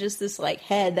out, he's just this like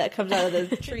head that comes out of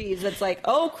the trees. That's like,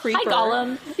 oh, creeper. Hi,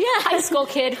 Gollum. Yeah, High School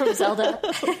Kid from Zelda.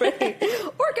 Right.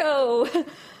 Orko.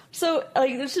 So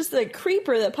there's just a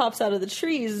creeper that pops out of the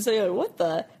trees. And so you're like, what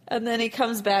the? And then he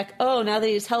comes back. Oh, now that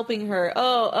he's helping her.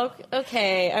 Oh,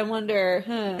 okay. I wonder.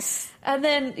 And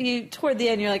then toward the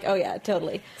end, you're like, oh yeah,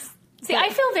 totally. See, I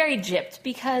feel very gypped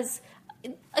because,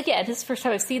 again, this is the first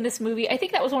time I've seen this movie. I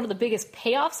think that was one of the biggest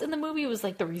payoffs in the movie was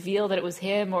like the reveal that it was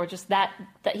him, or just that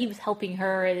he was helping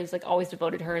her and he was like always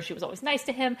devoted to her and she was always nice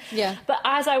to him. Yeah. But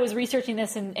as I was researching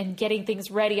this and getting things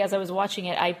ready as I was watching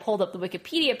it, I pulled up the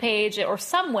Wikipedia page or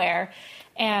somewhere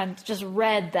and just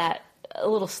read that a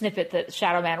little snippet that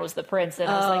Shadow Man was the prince, and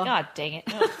I was like, God dang it.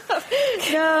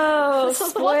 No, this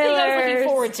is the one thing I was looking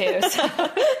forward to. So.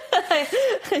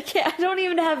 I don't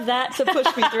even have that to push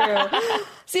me through.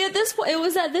 See, at this point, it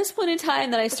was at this point in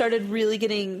time that I started really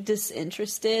getting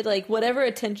disinterested. Like, whatever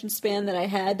attention span that I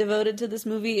had devoted to this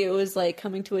movie, it was, like,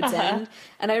 coming to its end.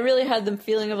 And I really had the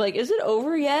feeling of, like, is it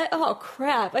over yet? Oh,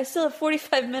 crap. I still have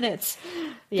 45 minutes.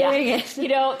 Yeah. Dang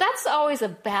it. That's always a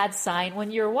bad sign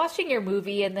when you're watching your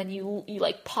movie and then you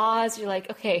like, pause. You're like,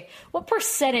 okay, what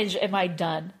percentage am I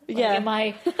done? Like, Yeah. Am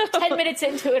I 10 minutes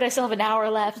into it? I still have an hour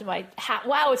left. Am I,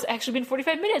 wow, it's actually been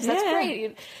 45 minutes. That's Yeah.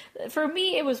 great. For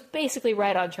me, it was basically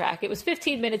right on track. It was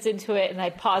 15 minutes into it, and I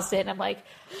paused it, and I'm like,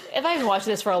 if I've been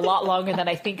watching this for a lot longer than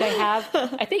I think I have,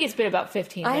 I think it's been about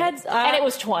 15 minutes. And it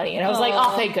was 20, and I was like,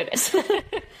 oh, thank goodness.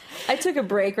 I took a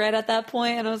break right at that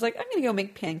point, and I was like, I'm going to go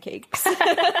make pancakes. And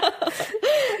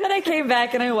I came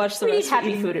back, and I watched the We rest need of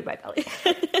happy it. food in my belly.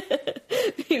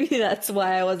 Maybe that's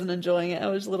why I wasn't enjoying it. I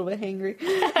was a little bit hangry.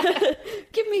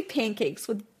 Give me pancakes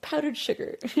with powdered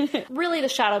sugar. Really, the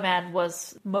Shadow Man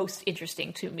was most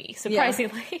interesting to me.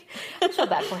 Surprisingly, I feel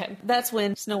bad for him. That's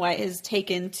when Snow White is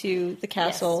taken to the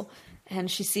castle,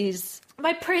 and she sees...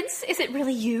 My prince, is it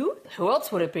really you? Who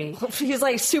else would it be? He's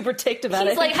like super ticked about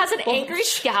it. He's like has an angry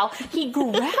scowl. He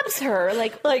grabs her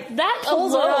like that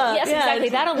pulls her alone. up. Yes, Yeah, exactly.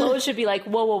 it's- That alone should be like,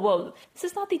 whoa, whoa, whoa. This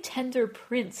is not the tender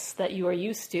prince that you are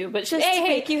used to. But just hey, to hey,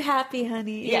 make you happy,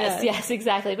 honey. yes, Yeah. yes,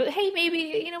 exactly. But hey,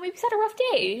 maybe he's had a rough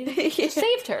day. He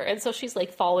saved her, and so she's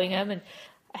like following him and.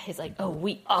 He's like, oh,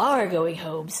 we are going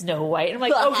home, Snow White. And I'm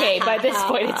like, okay, by this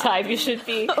point in time, you should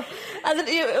be. And then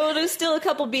it was still a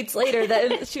couple beats later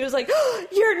that she was like, oh,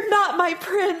 you're not my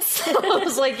prince. I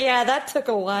was like, yeah, that took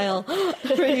a while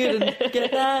for you to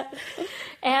get that.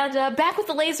 And back with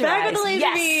the laser eyes. Back with the laser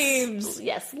yes. beams.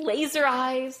 Yes, laser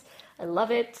eyes. I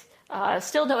love it.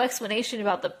 Still no explanation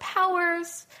about the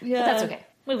powers. Yeah. But that's okay.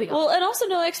 Moving on. Well, and also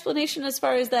no explanation as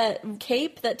far as that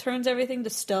cape that turns everything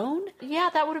to stone. Yeah,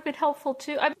 that would have been helpful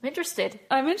too. I'm interested.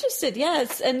 I'm interested,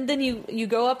 yes. And then you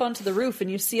go up onto the roof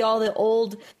and you see all the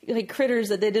old like critters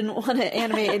that they didn't want to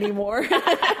animate anymore.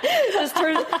 Just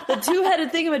the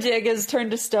two-headed thingamajig is turned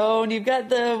to stone. You've got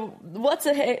the what's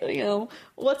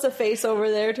a face over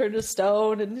there turned to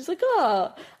stone, and he's like,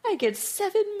 oh, I get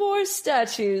 7 more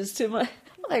statues to my.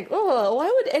 Like, oh, why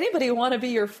would anybody want to be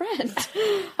your friend?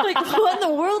 Like, what in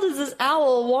the world is this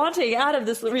owl wanting out of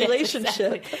this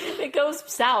relationship? Yes, exactly. It goes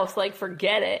south, like,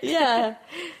 forget it. Yeah.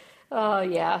 Oh,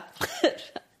 yeah.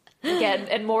 Again,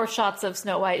 and more shots of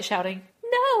Snow White shouting,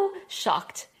 no,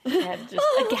 shocked. And just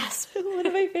a gasp. One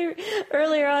of my favorite.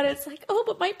 Earlier on, it's like, oh,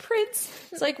 but my prince.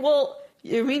 It's like, well,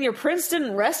 you mean your prince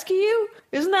didn't rescue you?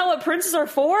 Isn't that what princes are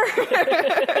for?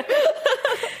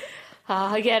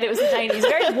 Again, it was the 90s.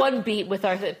 Very one beat with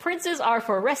our princes are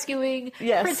for rescuing,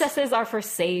 yes. Princesses are for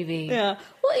saving. Yeah.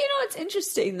 Well, it's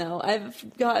interesting though.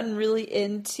 I've gotten really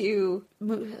into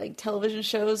like television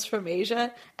shows from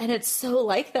Asia, and it's so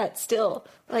like that still.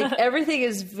 Like everything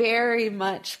is very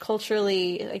much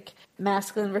culturally like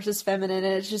masculine versus feminine,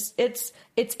 and it's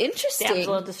interesting.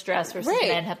 Damsel in distress versus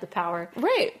men have the power.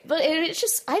 Right. But it's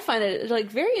just, I find it like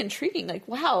very intriguing. Like,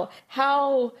 wow,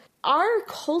 how our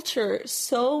culture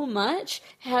so much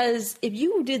has, if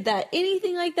you did that,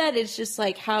 anything like that, it's just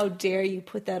like, how dare you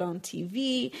put that on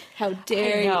TV? How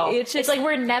dare you? It's like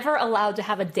we're never allowed to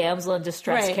have a damsel in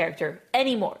distress character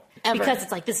anymore. Ever. Because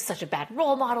it's like, this is such a bad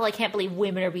role model. I can't believe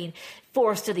women are being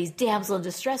forced to these damsel in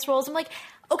distress roles. I'm like,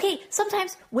 okay,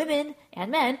 sometimes women and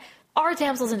men are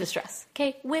damsels in distress.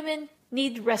 Okay, women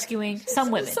need rescuing. Some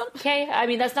women. Okay, I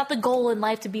mean, that's not the goal in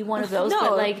life to be one of those. No.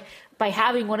 But like, by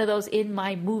having one of those in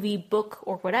my movie, book,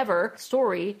 or whatever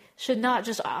story should not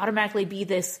just automatically be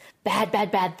this bad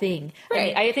thing. Right. I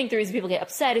mean, I think the reason people get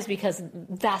upset is because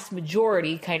vast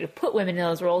majority kind of put women in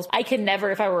those roles. I can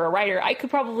never, if I were a writer, I could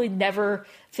probably never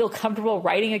feel comfortable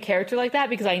writing a character like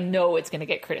that because I know it's going to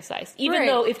get criticized. Even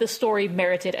though if the story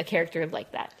merited a character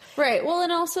like that. Right. Well,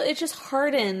 and also it just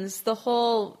hardens the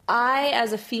whole, I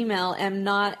as a female am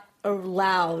not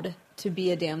allowed to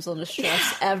be a damsel in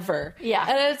distress ever. Yeah.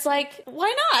 And it's like,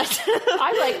 why not?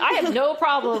 I'm like, I have no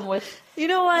problem with, you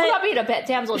know what? I'm not being a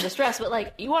damsel in distress, but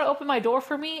like, you want to open my door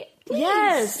for me? Please.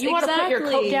 Yes, You want to put your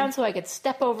coat down so I could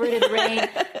step over it in the rain?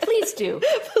 Please do.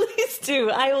 Please do.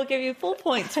 I will give you full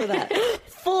points for that.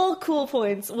 Full cool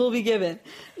points will be given.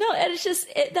 No, and it's just,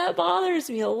 that bothers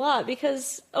me a lot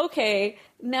because, okay,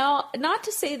 now, not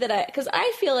to say that because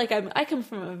I feel like I come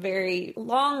from a very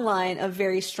long line of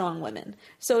very strong women.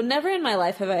 So never in my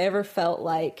life have I ever felt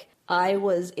like I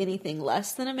was anything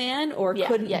less than a man or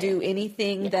couldn't do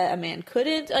anything that a man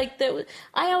couldn't. Like that,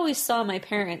 I always saw my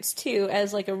parents too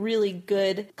as like a really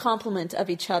good complement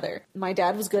of each other. My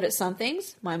dad was good at some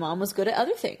things. My mom was good at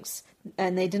other things.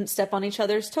 And they didn't step on each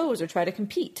other's toes or try to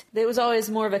compete. There was always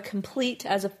more of a complete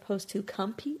as opposed to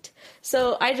compete.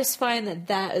 So I just find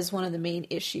that is one of the main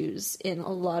issues in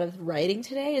a lot of writing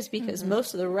today is because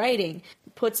most of the writing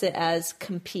puts it as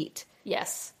compete.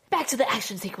 Yes. Back to the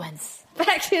action sequence.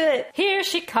 Back to it. Here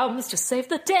she comes to save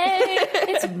the day.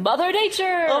 It's Mother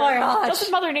Nature. Oh my gosh.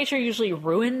 Doesn't Mother Nature usually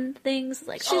ruin things?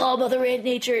 Like, oh, Mother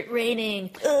Nature, it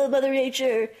raining. Oh, Mother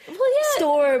Nature. Well, yeah.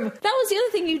 Storm. That was the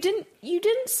other thing. You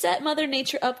didn't set Mother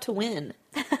Nature up to win.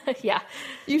 Yeah.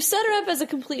 You set her up as a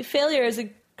complete failure, as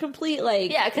a complete,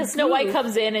 like... Yeah, because Snow White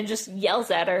comes in and just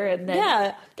yells at her and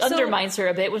then undermines her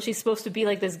a bit when she's supposed to be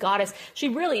like this goddess. She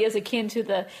really is akin to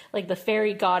the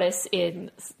fairy goddess in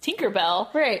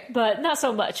Tinkerbell. Right. But not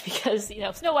so much because,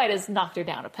 Snow White has knocked her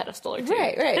down a pedestal or two.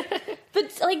 Right.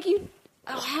 But, like,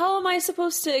 how am I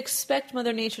supposed to expect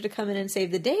Mother Nature to come in and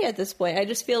save the day at this point? I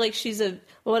just feel like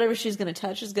whatever she's going to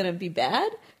touch is going to be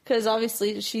bad because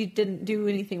obviously she didn't do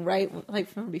anything right like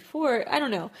from before. I don't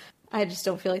know. I just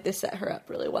don't feel like they set her up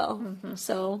really well. Mm-hmm.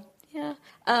 So, yeah.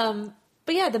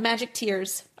 But yeah, the magic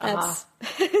tears. That's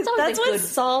what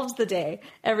solves the day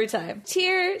every time.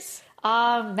 Tears.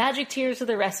 Magic tears to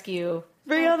the rescue.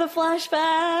 Bring on the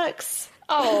flashbacks.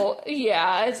 Oh,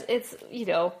 yeah. It's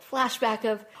flashback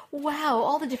of, wow,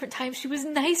 all the different times she was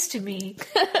nice to me.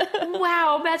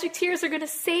 Wow, magic tears are going to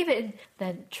save it.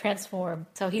 Then transform.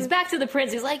 So he's back to the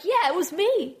prince. He's like, yeah, it was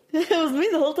me. It was me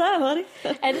the whole time, honey.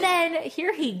 And then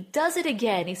here he does it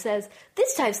again. He says,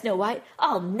 this time, Snow White,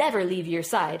 I'll never leave your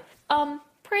side.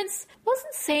 Prince,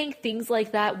 wasn't saying things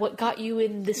like that what got you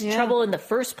in this trouble in the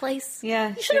first place?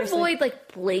 Yeah, you should avoid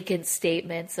blatant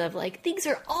statements of things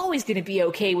are always going to be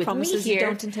okay with promises me here. You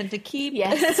don't intend to keep.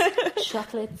 Yes,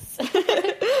 chocolates.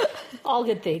 All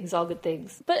good things.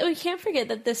 But we can't forget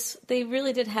that they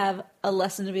really did have a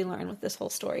lesson to be learned with this whole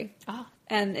story.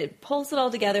 and it pulls it all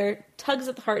together, tugs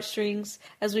at the heartstrings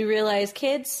as we realize,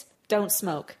 kids, don't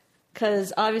smoke.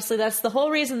 Because obviously that's the whole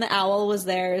reason the owl was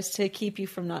there, is to keep you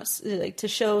from not, like, to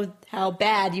show how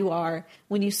bad you are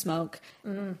when you smoke.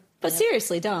 But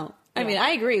seriously, don't. I mean,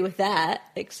 I agree with that.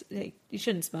 Like, you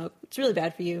shouldn't smoke. It's really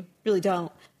bad for you. Really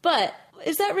don't. But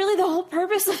is that really the whole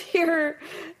purpose of your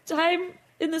time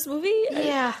in this movie?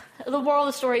 Yeah. The moral of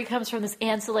the story comes from this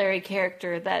ancillary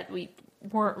character that we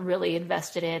weren't really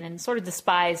invested in and sort of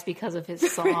despised because of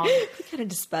his song. We kind of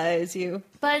despise you.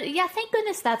 But yeah, thank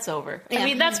goodness that's over. Yeah. I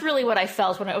mean, that's really what I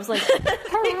felt when I was like,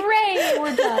 hooray,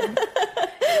 we're done.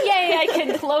 Yay, I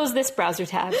can close this browser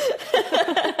tab.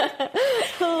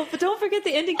 Oh, but don't forget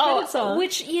the ending credit song.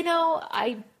 Which, you know,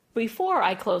 before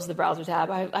I closed the browser tab,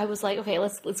 I was like, okay,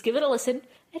 let's give it a listen.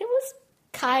 And it was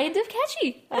kind of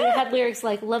catchy. It had lyrics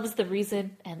like, love is the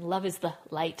reason and love is the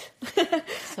light. It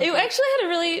actually had a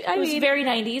really, It was very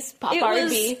 90s, pop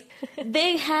R&B.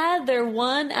 They had their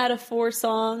 1 out of 4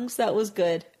 songs that was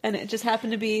good. And it just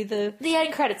happened to be the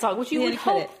end credit song, which you The would end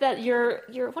hope credit. that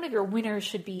your one of your winners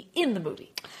should be in the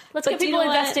movie. Let's But get do you people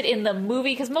know what? invested in the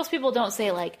movie, because most people don't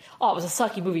say like, oh, it was a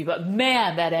sucky movie, but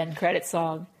man, that end credit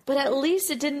song. But at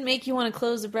least it didn't make you want to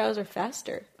close the browser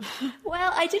faster.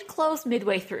 Well, I did close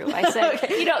midway through. I said,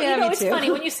 Okay. you know, Me it's too.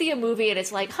 funny when you see a movie and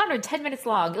it's like 110 minutes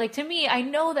long. Like, to me, I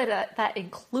know that that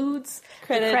includes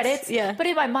Credits, the credits. yeah. But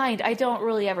in my mind, I don't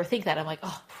really ever think that. I'm like,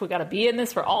 oh, we got to be in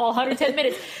this for all 110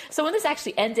 minutes. So when this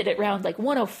actually ended at around like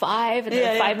 105 and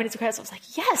then 5 minutes of credits, I was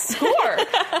like, yes, score,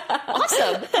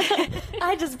 awesome.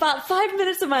 I just bought 5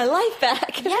 minutes of my life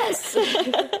back. Yes.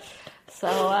 So,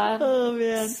 Oh,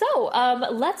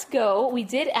 man. let's go. We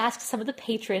did ask some of the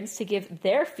patrons to give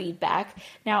their feedback.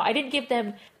 Now, I didn't give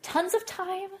them tons of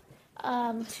time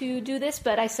to do this,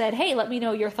 but I said, hey, let me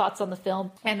know your thoughts on the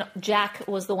film. And Jack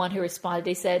was the one who responded.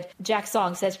 They said, Jack's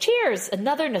song says, cheers,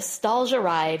 another nostalgia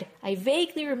ride. I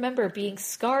vaguely remember being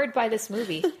scarred by this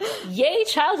movie. Yay,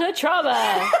 childhood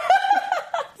trauma.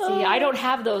 See, I don't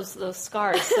have those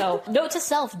scars. So, note to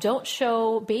self: don't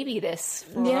show baby this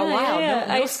for a while.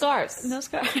 No scars. No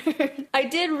scars. I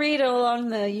did read along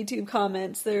the YouTube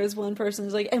comments. There was one person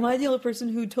who's like, "Am I the only person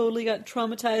who totally got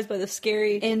traumatized by the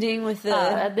scary ending with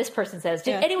the?" This person says,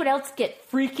 "Did anyone else get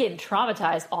freaking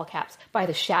traumatized?" All caps by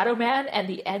the Shadow Man and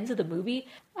the end of the movie.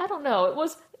 I don't know. It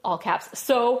was all caps.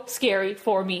 So scary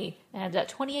for me. And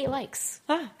 28 likes.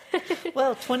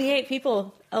 Well, 28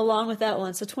 people along with that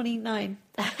one, so 29.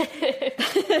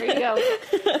 There you go.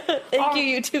 Thank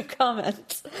you, YouTube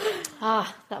comments.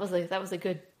 That was a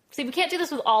good. See, we can't do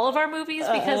this with all of our movies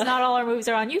because not all our movies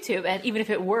are on YouTube, and even if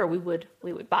it were, we would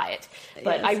buy it.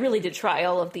 But I really did try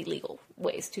all of the legal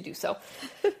ways to do so.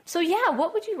 So yeah,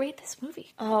 what would you rate this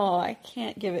movie? Oh, I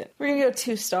can't give it. We're gonna go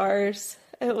 2 stars.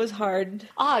 It was hard.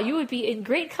 You would be in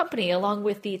great company along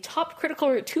with the top critical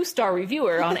 2-star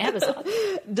reviewer on Amazon.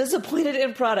 Disappointed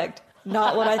in product.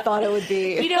 Not what I thought it would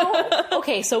be. You know,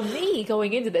 okay, so me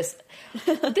going into this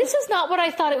is not what I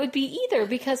thought it would be either,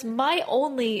 because my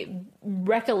only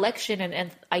recollection and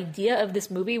idea of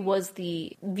this movie was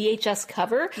the VHS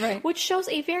cover, which shows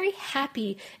a very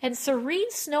happy and serene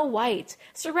Snow White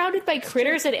surrounded by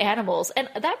critters and animals. And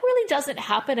that really doesn't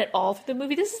happen at all through the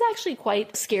movie. This is actually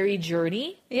quite a scary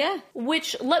journey. Yeah.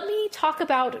 Which, let me talk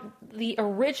about the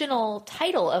original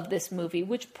title of this movie,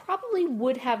 which probably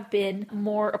would have been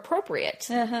more appropriate,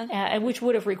 and which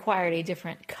would have required a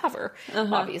different cover,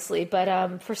 obviously.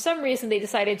 But for some reason, they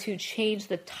decided to change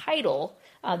the title.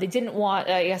 They didn't want,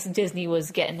 I guess Disney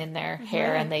was getting in their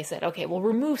hair, and they said, okay, we'll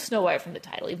remove Snow White from the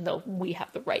title, even though we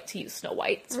have the right to use Snow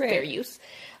White. It's fair use.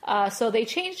 So they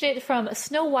changed it from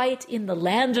Snow White in the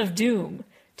Land of Doom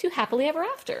to Happily Ever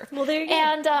After. Well, there you go.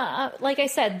 And like I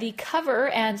said, the cover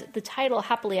and the title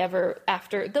Happily Ever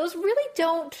After, those really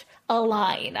don't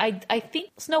align. I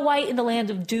think Snow White in the Land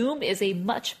of Doom is a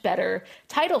much better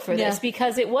title for this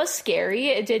because it was scary.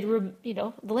 It did,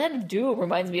 the Land of Doom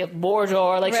reminds me of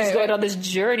Mordor, like she's going on this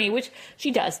journey, which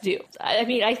she does do. I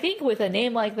mean, I think with a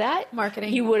name like that,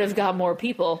 marketing, you would have got more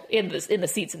people in the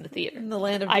seats in the theater. In the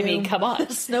Land of Doom. I mean, come on.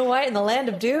 Snow White in the Land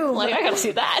of Doom. Like, I gotta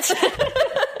see that.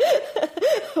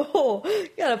 Oh, you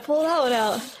gotta pull that one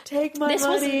out. Take my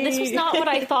money. This was not what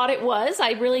I thought it was.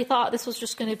 I really thought this was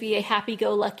just going to be a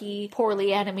happy-go-lucky,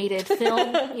 poorly animated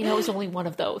film. It was only one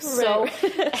of those. So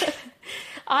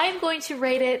I'm going to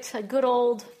rate it a good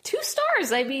old 2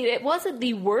 stars. I mean, it wasn't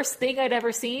the worst thing I'd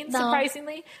ever seen,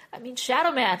 surprisingly. I mean,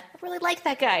 Shadow Man, I really like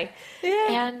that guy.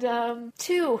 Yeah. And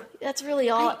 2, that's really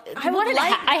all.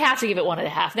 I have to give it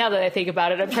 1.5. Now that I think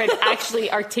about it, I'm trying to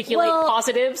actually articulate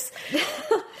positives.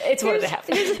 It's 1.5.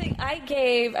 Here's the thing.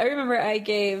 I remember I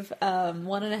gave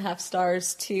 1.5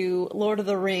 stars to Lord of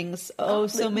the Rings.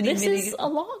 This is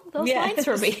along those lines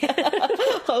for me.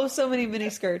 So many mini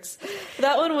skirts.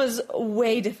 That one was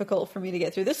way difficult for me to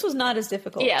get through. This was not as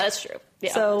difficult. Yeah, that's true.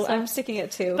 Yeah. So I'm sticking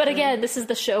at 2. But again, this is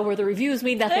the show where the reviews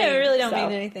mean nothing. They really don't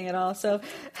mean anything at all. So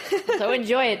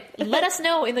enjoy it. Let us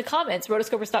know in the comments,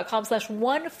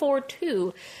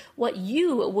 rotoscopers.com/142, what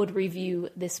you would review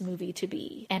this movie to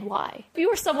be and why. If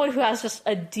you are someone who has just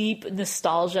a deep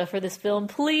nostalgia for this film,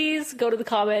 please go to the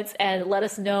comments and let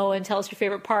us know and tell us your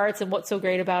favorite parts and what's so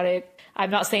great about it. I'm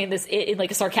not saying this in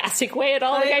like a sarcastic way at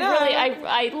all. Like,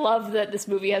 I love that this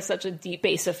movie has such a deep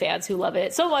base of fans who love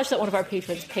it so much that one of our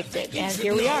patrons picked it, and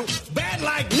here we are. Bad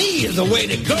like me is the way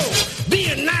to go.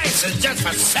 Being nice is just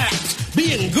for sex.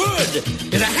 Being good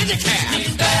is a handicap.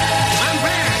 I'm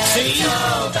bad, see?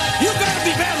 You gotta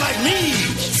be bad like me.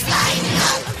 It's flying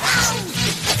all around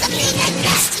like a mean and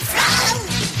nasty frown.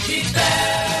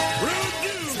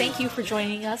 Thank you for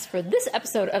joining us for this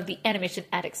episode of the Animation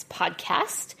Addicts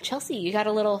podcast. Chelsea, you got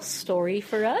a little story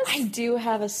for us? I do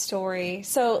have a story.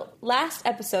 So last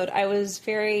episode, I was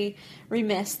very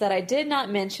remiss that I did not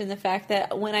mention the fact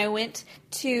that when I was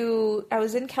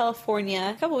in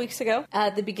California a couple weeks ago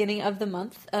at the beginning of the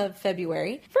month of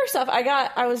February. First off,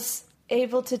 I was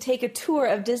able to take a tour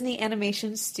of Disney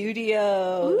Animation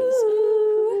Studios.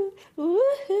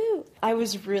 Woohoo! I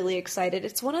was really excited.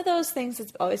 It's one of those things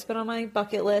that's always been on my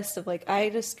bucket list of like, I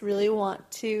just really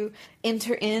want to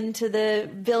enter into the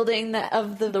building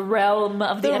of the realm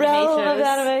of the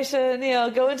animation,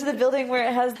 go into the building where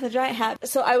it has the giant hat.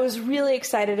 So I was really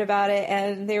excited about it,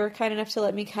 and they were kind enough to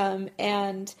let me come.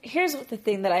 And here's the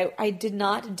thing that I did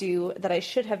not do that I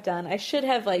should have done. I should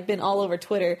have been all over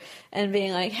Twitter and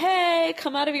being like, hey,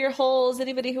 come out of your holes.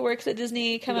 Anybody who works at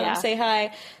Disney, come out and say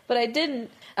hi. But I didn't.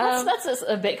 That's just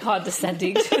a bit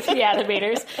condescending to the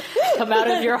animators. Come out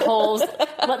of your holes.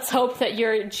 Let's hope that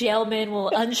your jailman will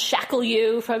unshackle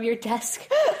you from your desk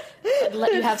and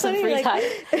let you have some free time.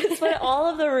 It's like all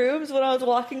of the rooms when I was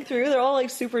walking through, they're all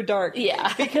super dark.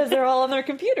 Yeah. Because they're all on their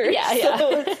computers. Yeah.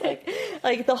 So it's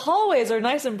like the hallways are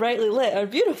nice and brightly lit, are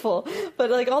beautiful,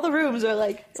 but all the rooms are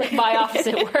it's like my office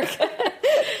at work.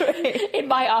 Right. In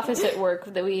my office at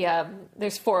work,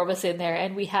 there's 4 of us in there,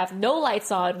 and we have no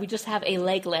lights on. We just have a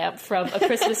leg lamp from A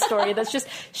Christmas Story that's just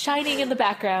shining in the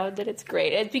background, and it's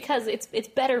great. And because it's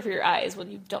better for your eyes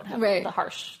when you don't have the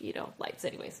harsh, lights.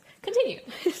 Anyways, continue.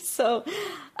 So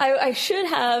I should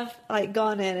have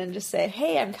gone in and just say,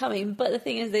 hey, I'm coming. But the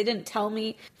thing is, they didn't tell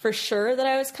me for sure that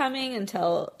I was coming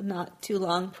until not too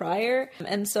long prior.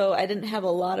 And so I didn't have a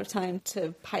lot of time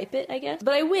to pipe it, I guess.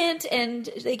 But I went, and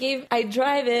I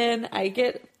drive in,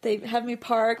 they have me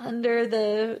park under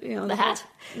the hat.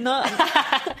 No,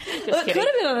 it could have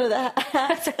been under the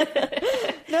hat.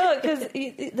 No, because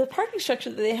the parking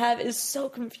structure that they have is so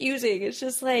confusing. It's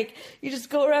just you just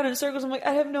go around in circles. I'm like,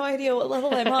 I have no idea what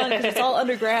level I'm on because it's all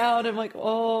underground. I'm like,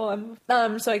 so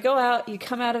I go out. You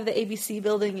come out of the ABC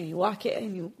building and you walk in,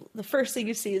 and the first thing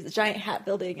you see is the giant hat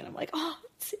building, and I'm like, oh,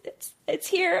 it's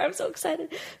here. I'm so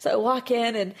excited. So I walk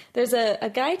in, and there's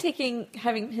a guy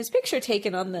having his picture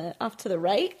taken off to the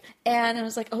right. And I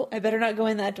was like, oh, I better not go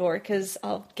in that door because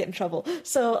I'll get in trouble.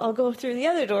 So I'll go through the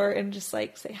other door and just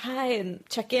say hi and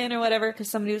check in or whatever, because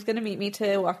somebody was going to meet me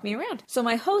to walk me around. So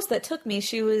my host that took me,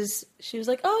 she was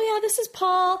like, oh yeah, this is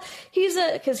Paul.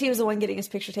 Because he was the one getting his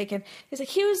picture taken. He's like,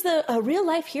 he was a real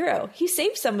life hero. He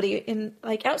saved somebody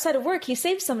outside of work. He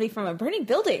saved somebody from a burning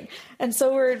building. And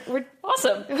so we're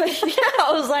awesome. Yeah, I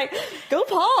was like, go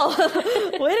Paul.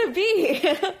 Way to be.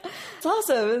 It's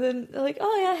awesome. And then like,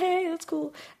 oh yeah, hey, that's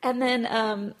cool. And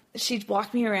then she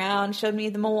walked me around, showed me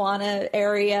the Moana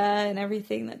area and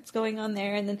everything that's going on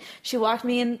there. And then she walked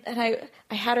me in, and I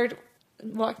had her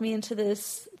walk me into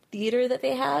this theater that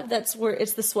they have. That's where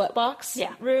it's the Sweatbox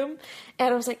room.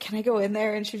 And I was like, can I go in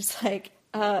there? And she was like,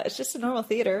 it's just a normal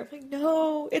theater. I'm like,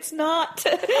 no, it's not.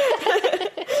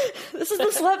 This is the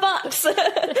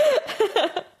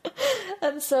Sweatbox.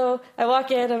 And so I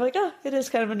walk in, I'm like, oh, it is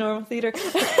kind of a normal theater.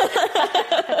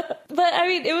 But I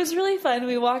mean, it was really fun.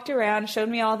 We walked around, showed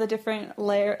me all the different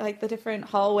the different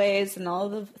hallways and all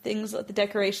the things, the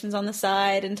decorations on the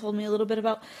side, and told me a little bit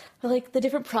about the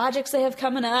different projects they have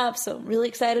coming up. So I'm really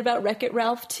excited about Wreck-It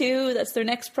Ralph 2. That's their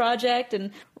next project.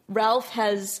 And Ralph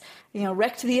has,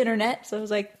 wrecked the internet. So I was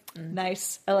like,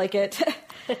 Nice. I like it.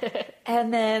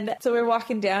 And then, so we're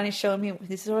walking down. He's showing me,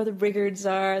 this is where the Riggards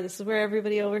are. This is where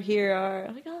everybody over here are.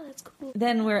 I'm like, oh, that's cool.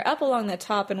 Then we're up along the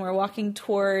top and we're walking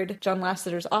toward John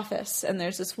Lasseter's office. And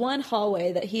there's this one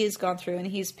hallway that he has gone through and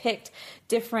he's picked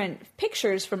different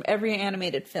pictures from every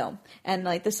animated film. And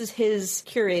like, this is his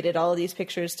curated all of these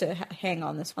pictures to hang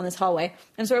on this hallway.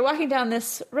 And so we're walking down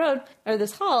this road or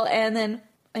this hall, and then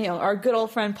our good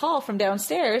old friend Paul from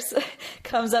downstairs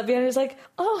comes up and he's like,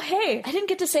 oh, hey, I didn't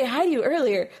get to say hi to you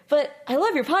earlier, but I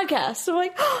love your podcast. So I'm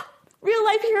like, oh, Real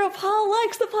Life Hero Paul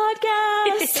likes the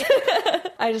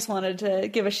podcast. I just wanted to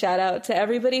give a shout out to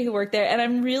everybody who worked there. And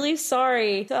I'm really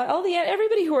sorry to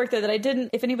everybody who worked there that I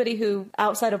didn't, if anybody who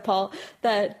outside of Paul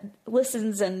that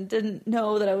listens and didn't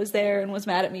know that I was there and was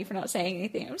mad at me for not saying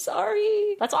anything. I'm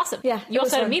sorry. That's awesome. Yeah. You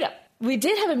also had a meetup. We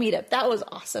did have a meetup. That was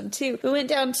awesome, too. We went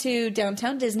down to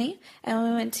Downtown Disney, and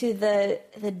we went to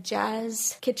the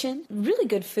Jazz Kitchen. Really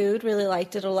good food. Really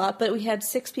liked it a lot. But we had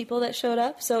 6 people that showed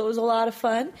up, so it was a lot of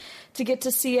fun to get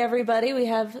to see everybody. We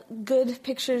have good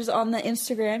pictures on the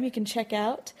Instagram you can check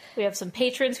out. We have some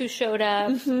patrons who showed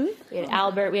up. Mm-hmm. We had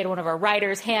Albert. We had one of our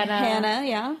writers, Hannah,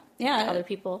 yeah. Other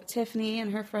people. Tiffany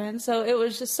and her friends. So it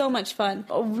was just so much fun.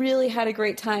 Really had a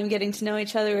great time getting to know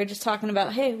each other. We were just talking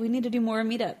about, hey, we need to do more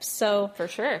meetups. So for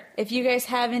sure. If you guys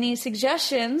have any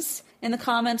suggestions in the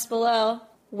comments below,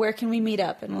 where can we meet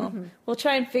up? And we'll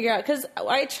try and figure out. Because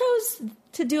I chose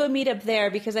to do a meetup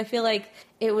there because I feel like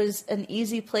it was an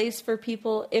easy place for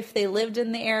people if they lived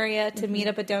in the area to meet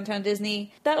up at Downtown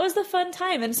Disney. That was the fun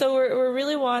time. And so we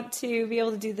really want to be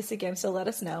able to do this again. So let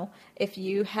us know if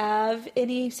you have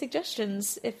any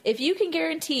suggestions. If you can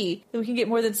guarantee that we can get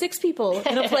more than 6 people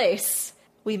in a place,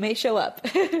 we may show up.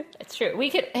 It's true. We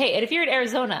could. Hey, and if you're in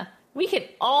Arizona, we could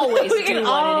always do one in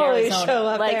Arizona. Show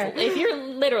up like there. if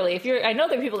you're I know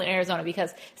there are people in Arizona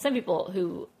because some people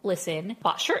who listen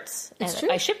bought shirts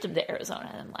and I shipped them to Arizona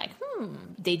and I'm like,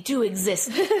 they do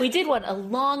exist. We did one a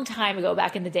long time ago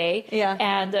back in the day. Yeah.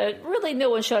 And really no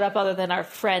one showed up other than our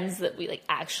friends that we like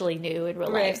actually knew in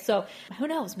real life. So who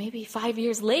knows, maybe 5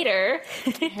 years later.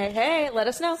 hey, let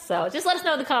us know. So just let us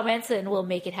know in the comments and we'll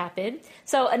make it happen.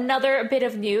 So another bit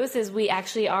of news is we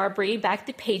actually are bringing back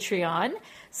the Patreon.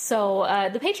 So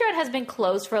the Patreon has been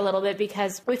closed for a little bit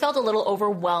because we felt a little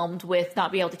overwhelmed with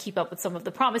not being able to keep up with some of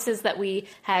the promises that we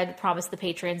had promised the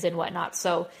patrons and whatnot.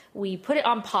 So we put it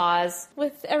on pause.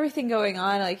 With everything going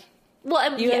on, like,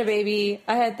 well, you had a baby,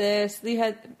 I had this, you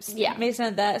had Mason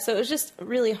had that. So it was just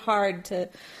really hard to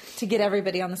get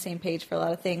everybody on the same page for a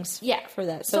lot of things for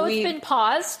that. So it's been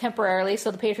paused temporarily, so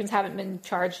the patrons haven't been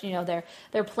charged,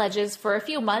 their pledges for a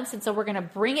few months, and so we're going to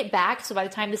bring it back. So by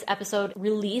the time this episode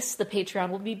released, the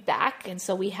Patreon will be back, and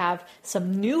so we have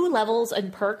some new levels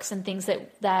and perks and things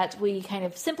that we kind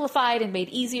of simplified and made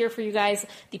easier for you guys.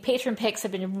 The patron picks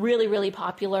have been really, really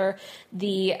popular.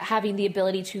 Having the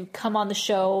ability to come on the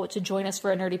show to join us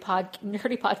for a nerdy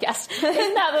podcast.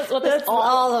 Isn't that what this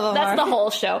all of them That's are. the whole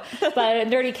show. But a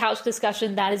nerdy couch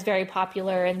discussion, that is very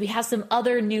popular, and we have some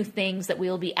other new things that we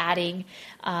will be adding.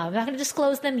 I'm not going to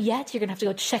disclose them yet. You're going to have to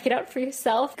go check it out for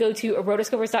yourself. Go to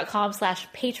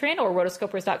rotoscopers.com/patron or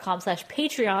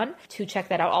rotoscopers.com/patreon to check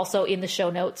that out. Also in the show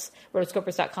notes,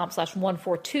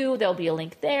 rotoscopers.com/142, there'll be a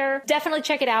link there. Definitely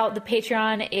check it out. The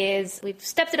Patreon we've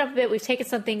stepped it up a bit. We've taken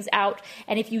some things out,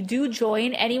 and if you do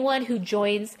join, anyone who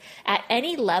joins at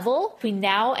any level between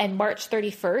now and March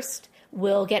 31st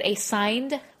will get a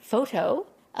signed photo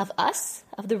of us,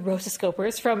 of the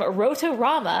Rotoscopers, from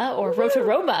Rotorama, or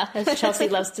Rotoroma, as Chelsea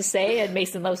loves to say and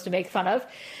Mason loves to make fun of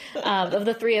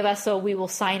the 3 of us. So we will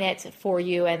sign it for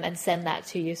you and then send that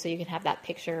to you so you can have that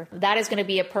picture. That is going to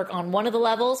be a perk on one of the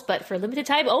levels, but for limited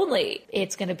time only,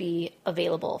 it's going to be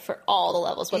available for all the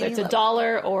levels, whether it's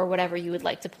 $1 or whatever you would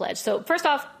like to pledge. So first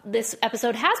off, this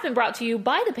episode has been brought to you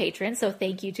by the patrons, so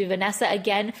thank you to Vanessa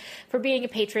again for being a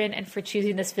patron and for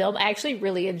choosing this film. I actually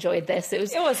really enjoyed this. It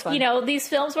was fun. These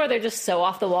films where they're just so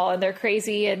off the wall and they're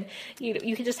crazy and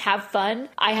you can just have fun.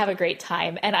 I have a great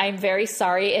time, and I'm very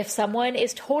sorry if someone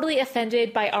is totally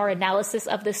offended by our analysis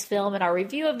of this film and our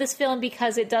review of this film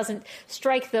because it doesn't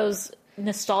strike those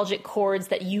nostalgic chords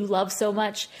that you love so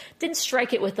much. Didn't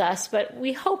strike it with us, but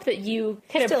we hope that you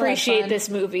can appreciate this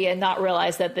movie and not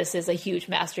realize that this is a huge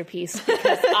masterpiece,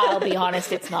 because I'll be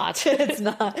honest, it's not. It's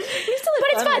not. We still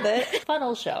have fun with it. Fun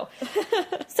old show.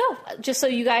 So, just so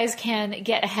you guys can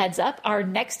get a heads up, our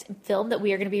next film that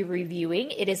we are going to be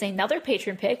reviewing, it is another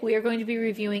patron pick. We are going to be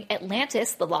reviewing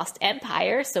Atlantis, The Lost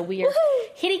Empire. So we are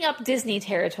hitting up Disney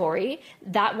territory.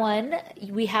 That one,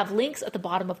 we have links at the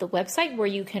bottom of the website where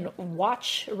you can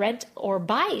watch, rent, or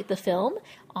buy the film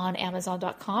on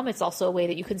Amazon.com. It's also a way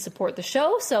that you can support the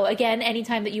show. So again,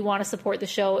 anytime that you want to support the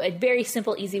show, a very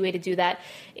simple, easy way to do that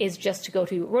is just to go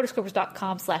to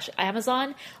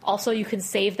rotoscopers.com/Amazon. Also, you can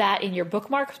save that in your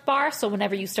bookmarks bar. So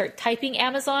whenever you start typing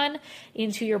Amazon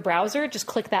into your browser, just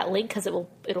click that link because it'll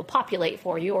populate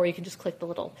for you, or you can just click the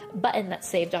little button that's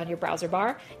saved on your browser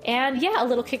bar. And yeah, a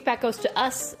little kickback goes to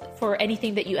us for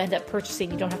anything that you end up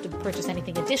purchasing. You don't have to purchase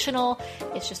anything additional.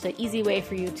 It's just an easy way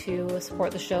for you to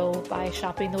support the show by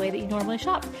shopping the way that you normally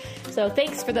shop. So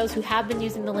thanks for those who have been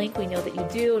using the link. We know that you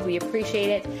do, and we appreciate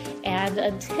it. And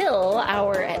until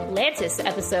our Atlantis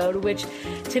episode, which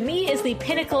to me is the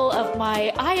pinnacle of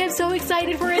my I am so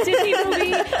excited for a Disney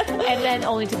movie, and then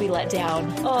only to be let down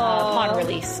upon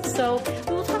release. So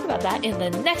we will talk about that in the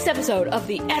next episode of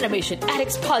the Animation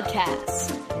Addicts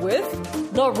podcast With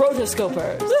the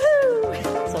Rotoscopers.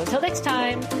 Woohoo! So until next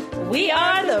time, We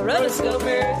are the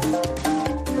Rotoscopers.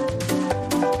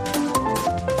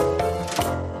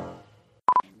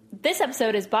 this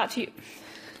episode is bought to you.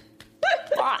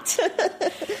 Bought.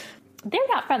 They're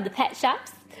not from the pet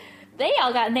shops. They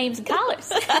all got names and collars.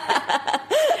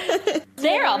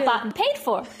 They're all bought and paid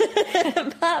for.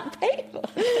 Not paid for.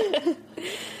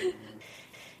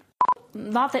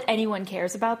 Not that anyone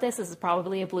cares about this. This is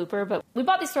probably a blooper, but we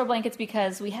bought these throw blankets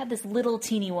because we had this little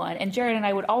teeny one, and Jared and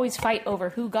I would always fight over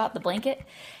who got the blanket,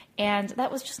 and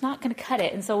that was just not going to cut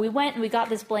it. And so we went and we got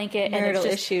this blanket. Marital and it's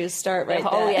just, issues start right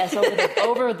oh there. yes,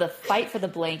 over the fight for the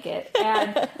blanket.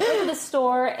 And went to the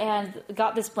store and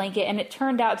got this blanket, and it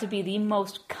turned out to be the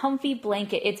most comfy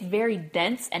blanket. It's very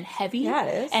dense and heavy. Yeah,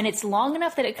 it is. And it's long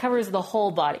enough that it covers the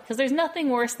whole body. Because there's nothing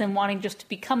worse than wanting just to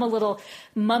become a little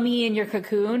mummy in your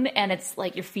cocoon, and it's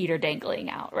like your feet are dangling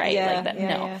out, right? Yeah, like that.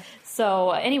 yeah, No. yeah.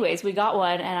 So anyways, we got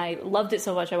one, and I loved it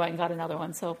so much I went and got another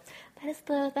one. So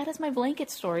that is my blanket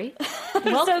story. I'm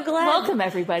so glad. Welcome,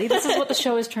 everybody. This is what the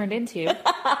show has turned into.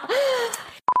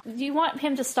 Do you want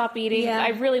him to stop eating? Yeah. I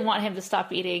really want him to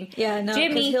stop eating. Yeah, no,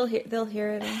 Jimmy, because they'll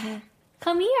hear it in here.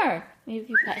 come here. Maybe if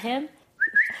you pet him.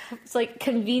 It's like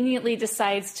conveniently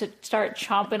decides to start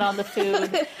chomping on the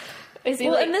food. Is he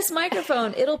Well, like, in this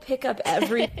microphone, it'll pick up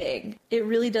everything. It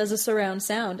really does a surround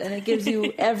sound, and it gives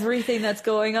you everything that's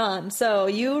going on. So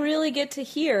you really get to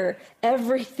hear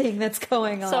everything that's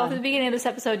going on. So at the beginning of this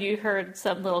episode, you heard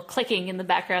some little clicking in the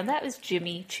background. That was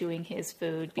Jimmy chewing his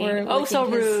food, being Or so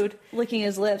licking rude. licking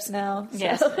his lips now. So.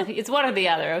 Yes, it's one or the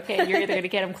other. Okay, you're either going to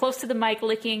get him close to the mic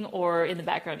licking or in the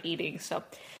background eating. So,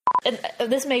 and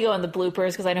this may go in the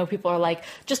bloopers because I know people are like,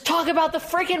 "Just talk about the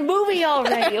freaking movie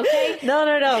already." Okay. No.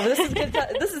 This is good.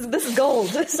 This is gold.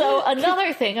 So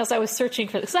another thing, as I was searching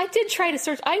for this, I did try to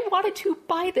search. I wanted to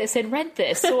buy this and rent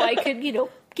this so I could,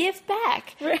 give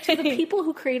back to the people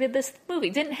who created this movie.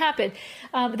 Didn't happen.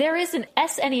 There is an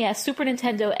SNES, Super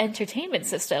Nintendo Entertainment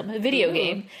System, a video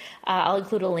game. I'll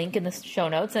include a link in the show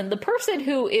notes. And the person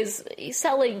who is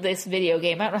selling this video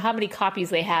game, I don't know how many copies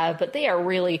they have, but they are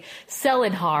really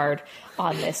selling hard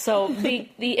on this. So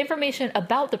the information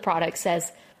about the product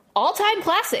says, all-time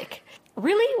classic.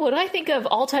 Really? When I think of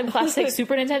all-time classic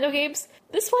Super Nintendo games,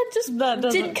 this one just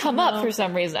didn't come up for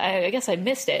some reason. I guess I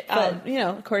missed it. But,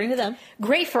 according to them.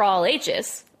 Great for all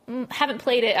ages. Haven't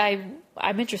played it.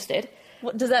 I'm interested.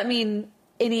 What, does that mean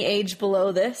any age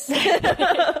below this?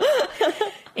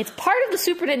 It's part of the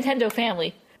Super Nintendo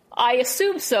family. I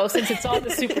assume so, since it's on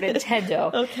the Super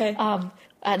Nintendo. Okay.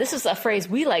 This is a phrase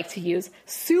we like to use.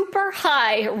 Super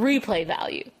high replay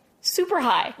value. Super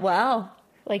high. Wow.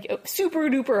 Like super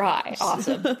duper high.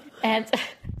 Awesome. And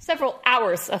several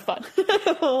hours of fun.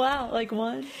 Wow. Like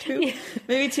 1, 2,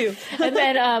 maybe 2. And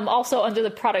then also under the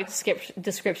product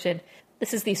description,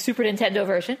 this is the Super Nintendo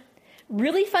version.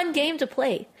 Really fun game to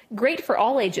play. Great for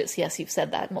all ages. Yes, you've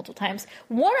said that multiple times.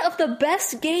 One of the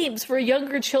best games for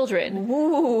younger children.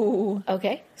 Ooh.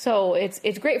 Okay. So it's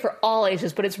great for all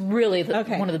ages, but it's really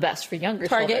one of the best for younger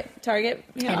children. Target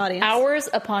And audience. hours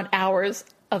upon hours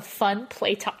of fun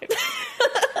playtime.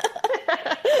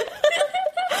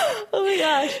 Oh my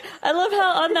gosh. I love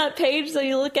how on that page, though,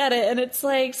 you look at it and it's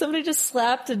like somebody just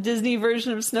slapped a Disney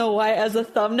version of Snow White as a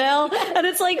thumbnail, and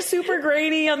it's like super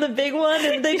grainy on the big one,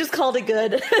 and they just called it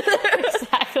good.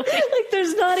 Exactly. Like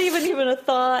there's not even a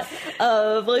thought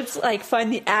of let's like find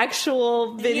the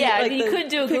actual video. Yeah, like you the couldn't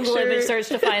do a Google picture. image search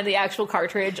to find the actual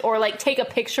cartridge, or like take a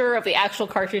picture of the actual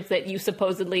cartridge that you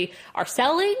supposedly are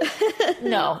selling.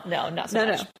 No, not so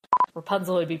much. No.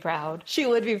 Rapunzel would be proud. She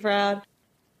would be proud.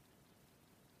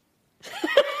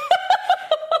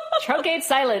 Truncate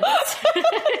silence.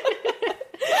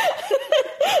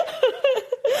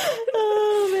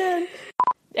 Oh man.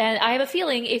 And I have a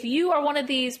feeling if you are one of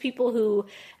these people who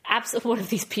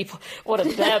one of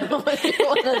them.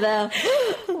 One of them.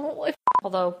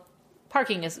 Although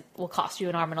parking will cost you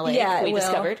an arm and a leg, Yeah, we it will.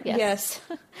 discovered. Yes.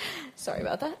 Sorry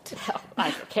about that. Well,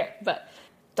 I don't care, but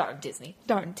darn Disney.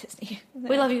 Darn Disney.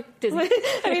 We love you, Disney.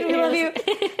 We love you.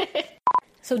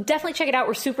 So definitely check it out.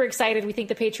 We're super excited. We think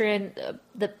the Patreon,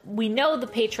 we know the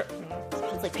Patreon,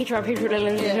 it's like Patreon.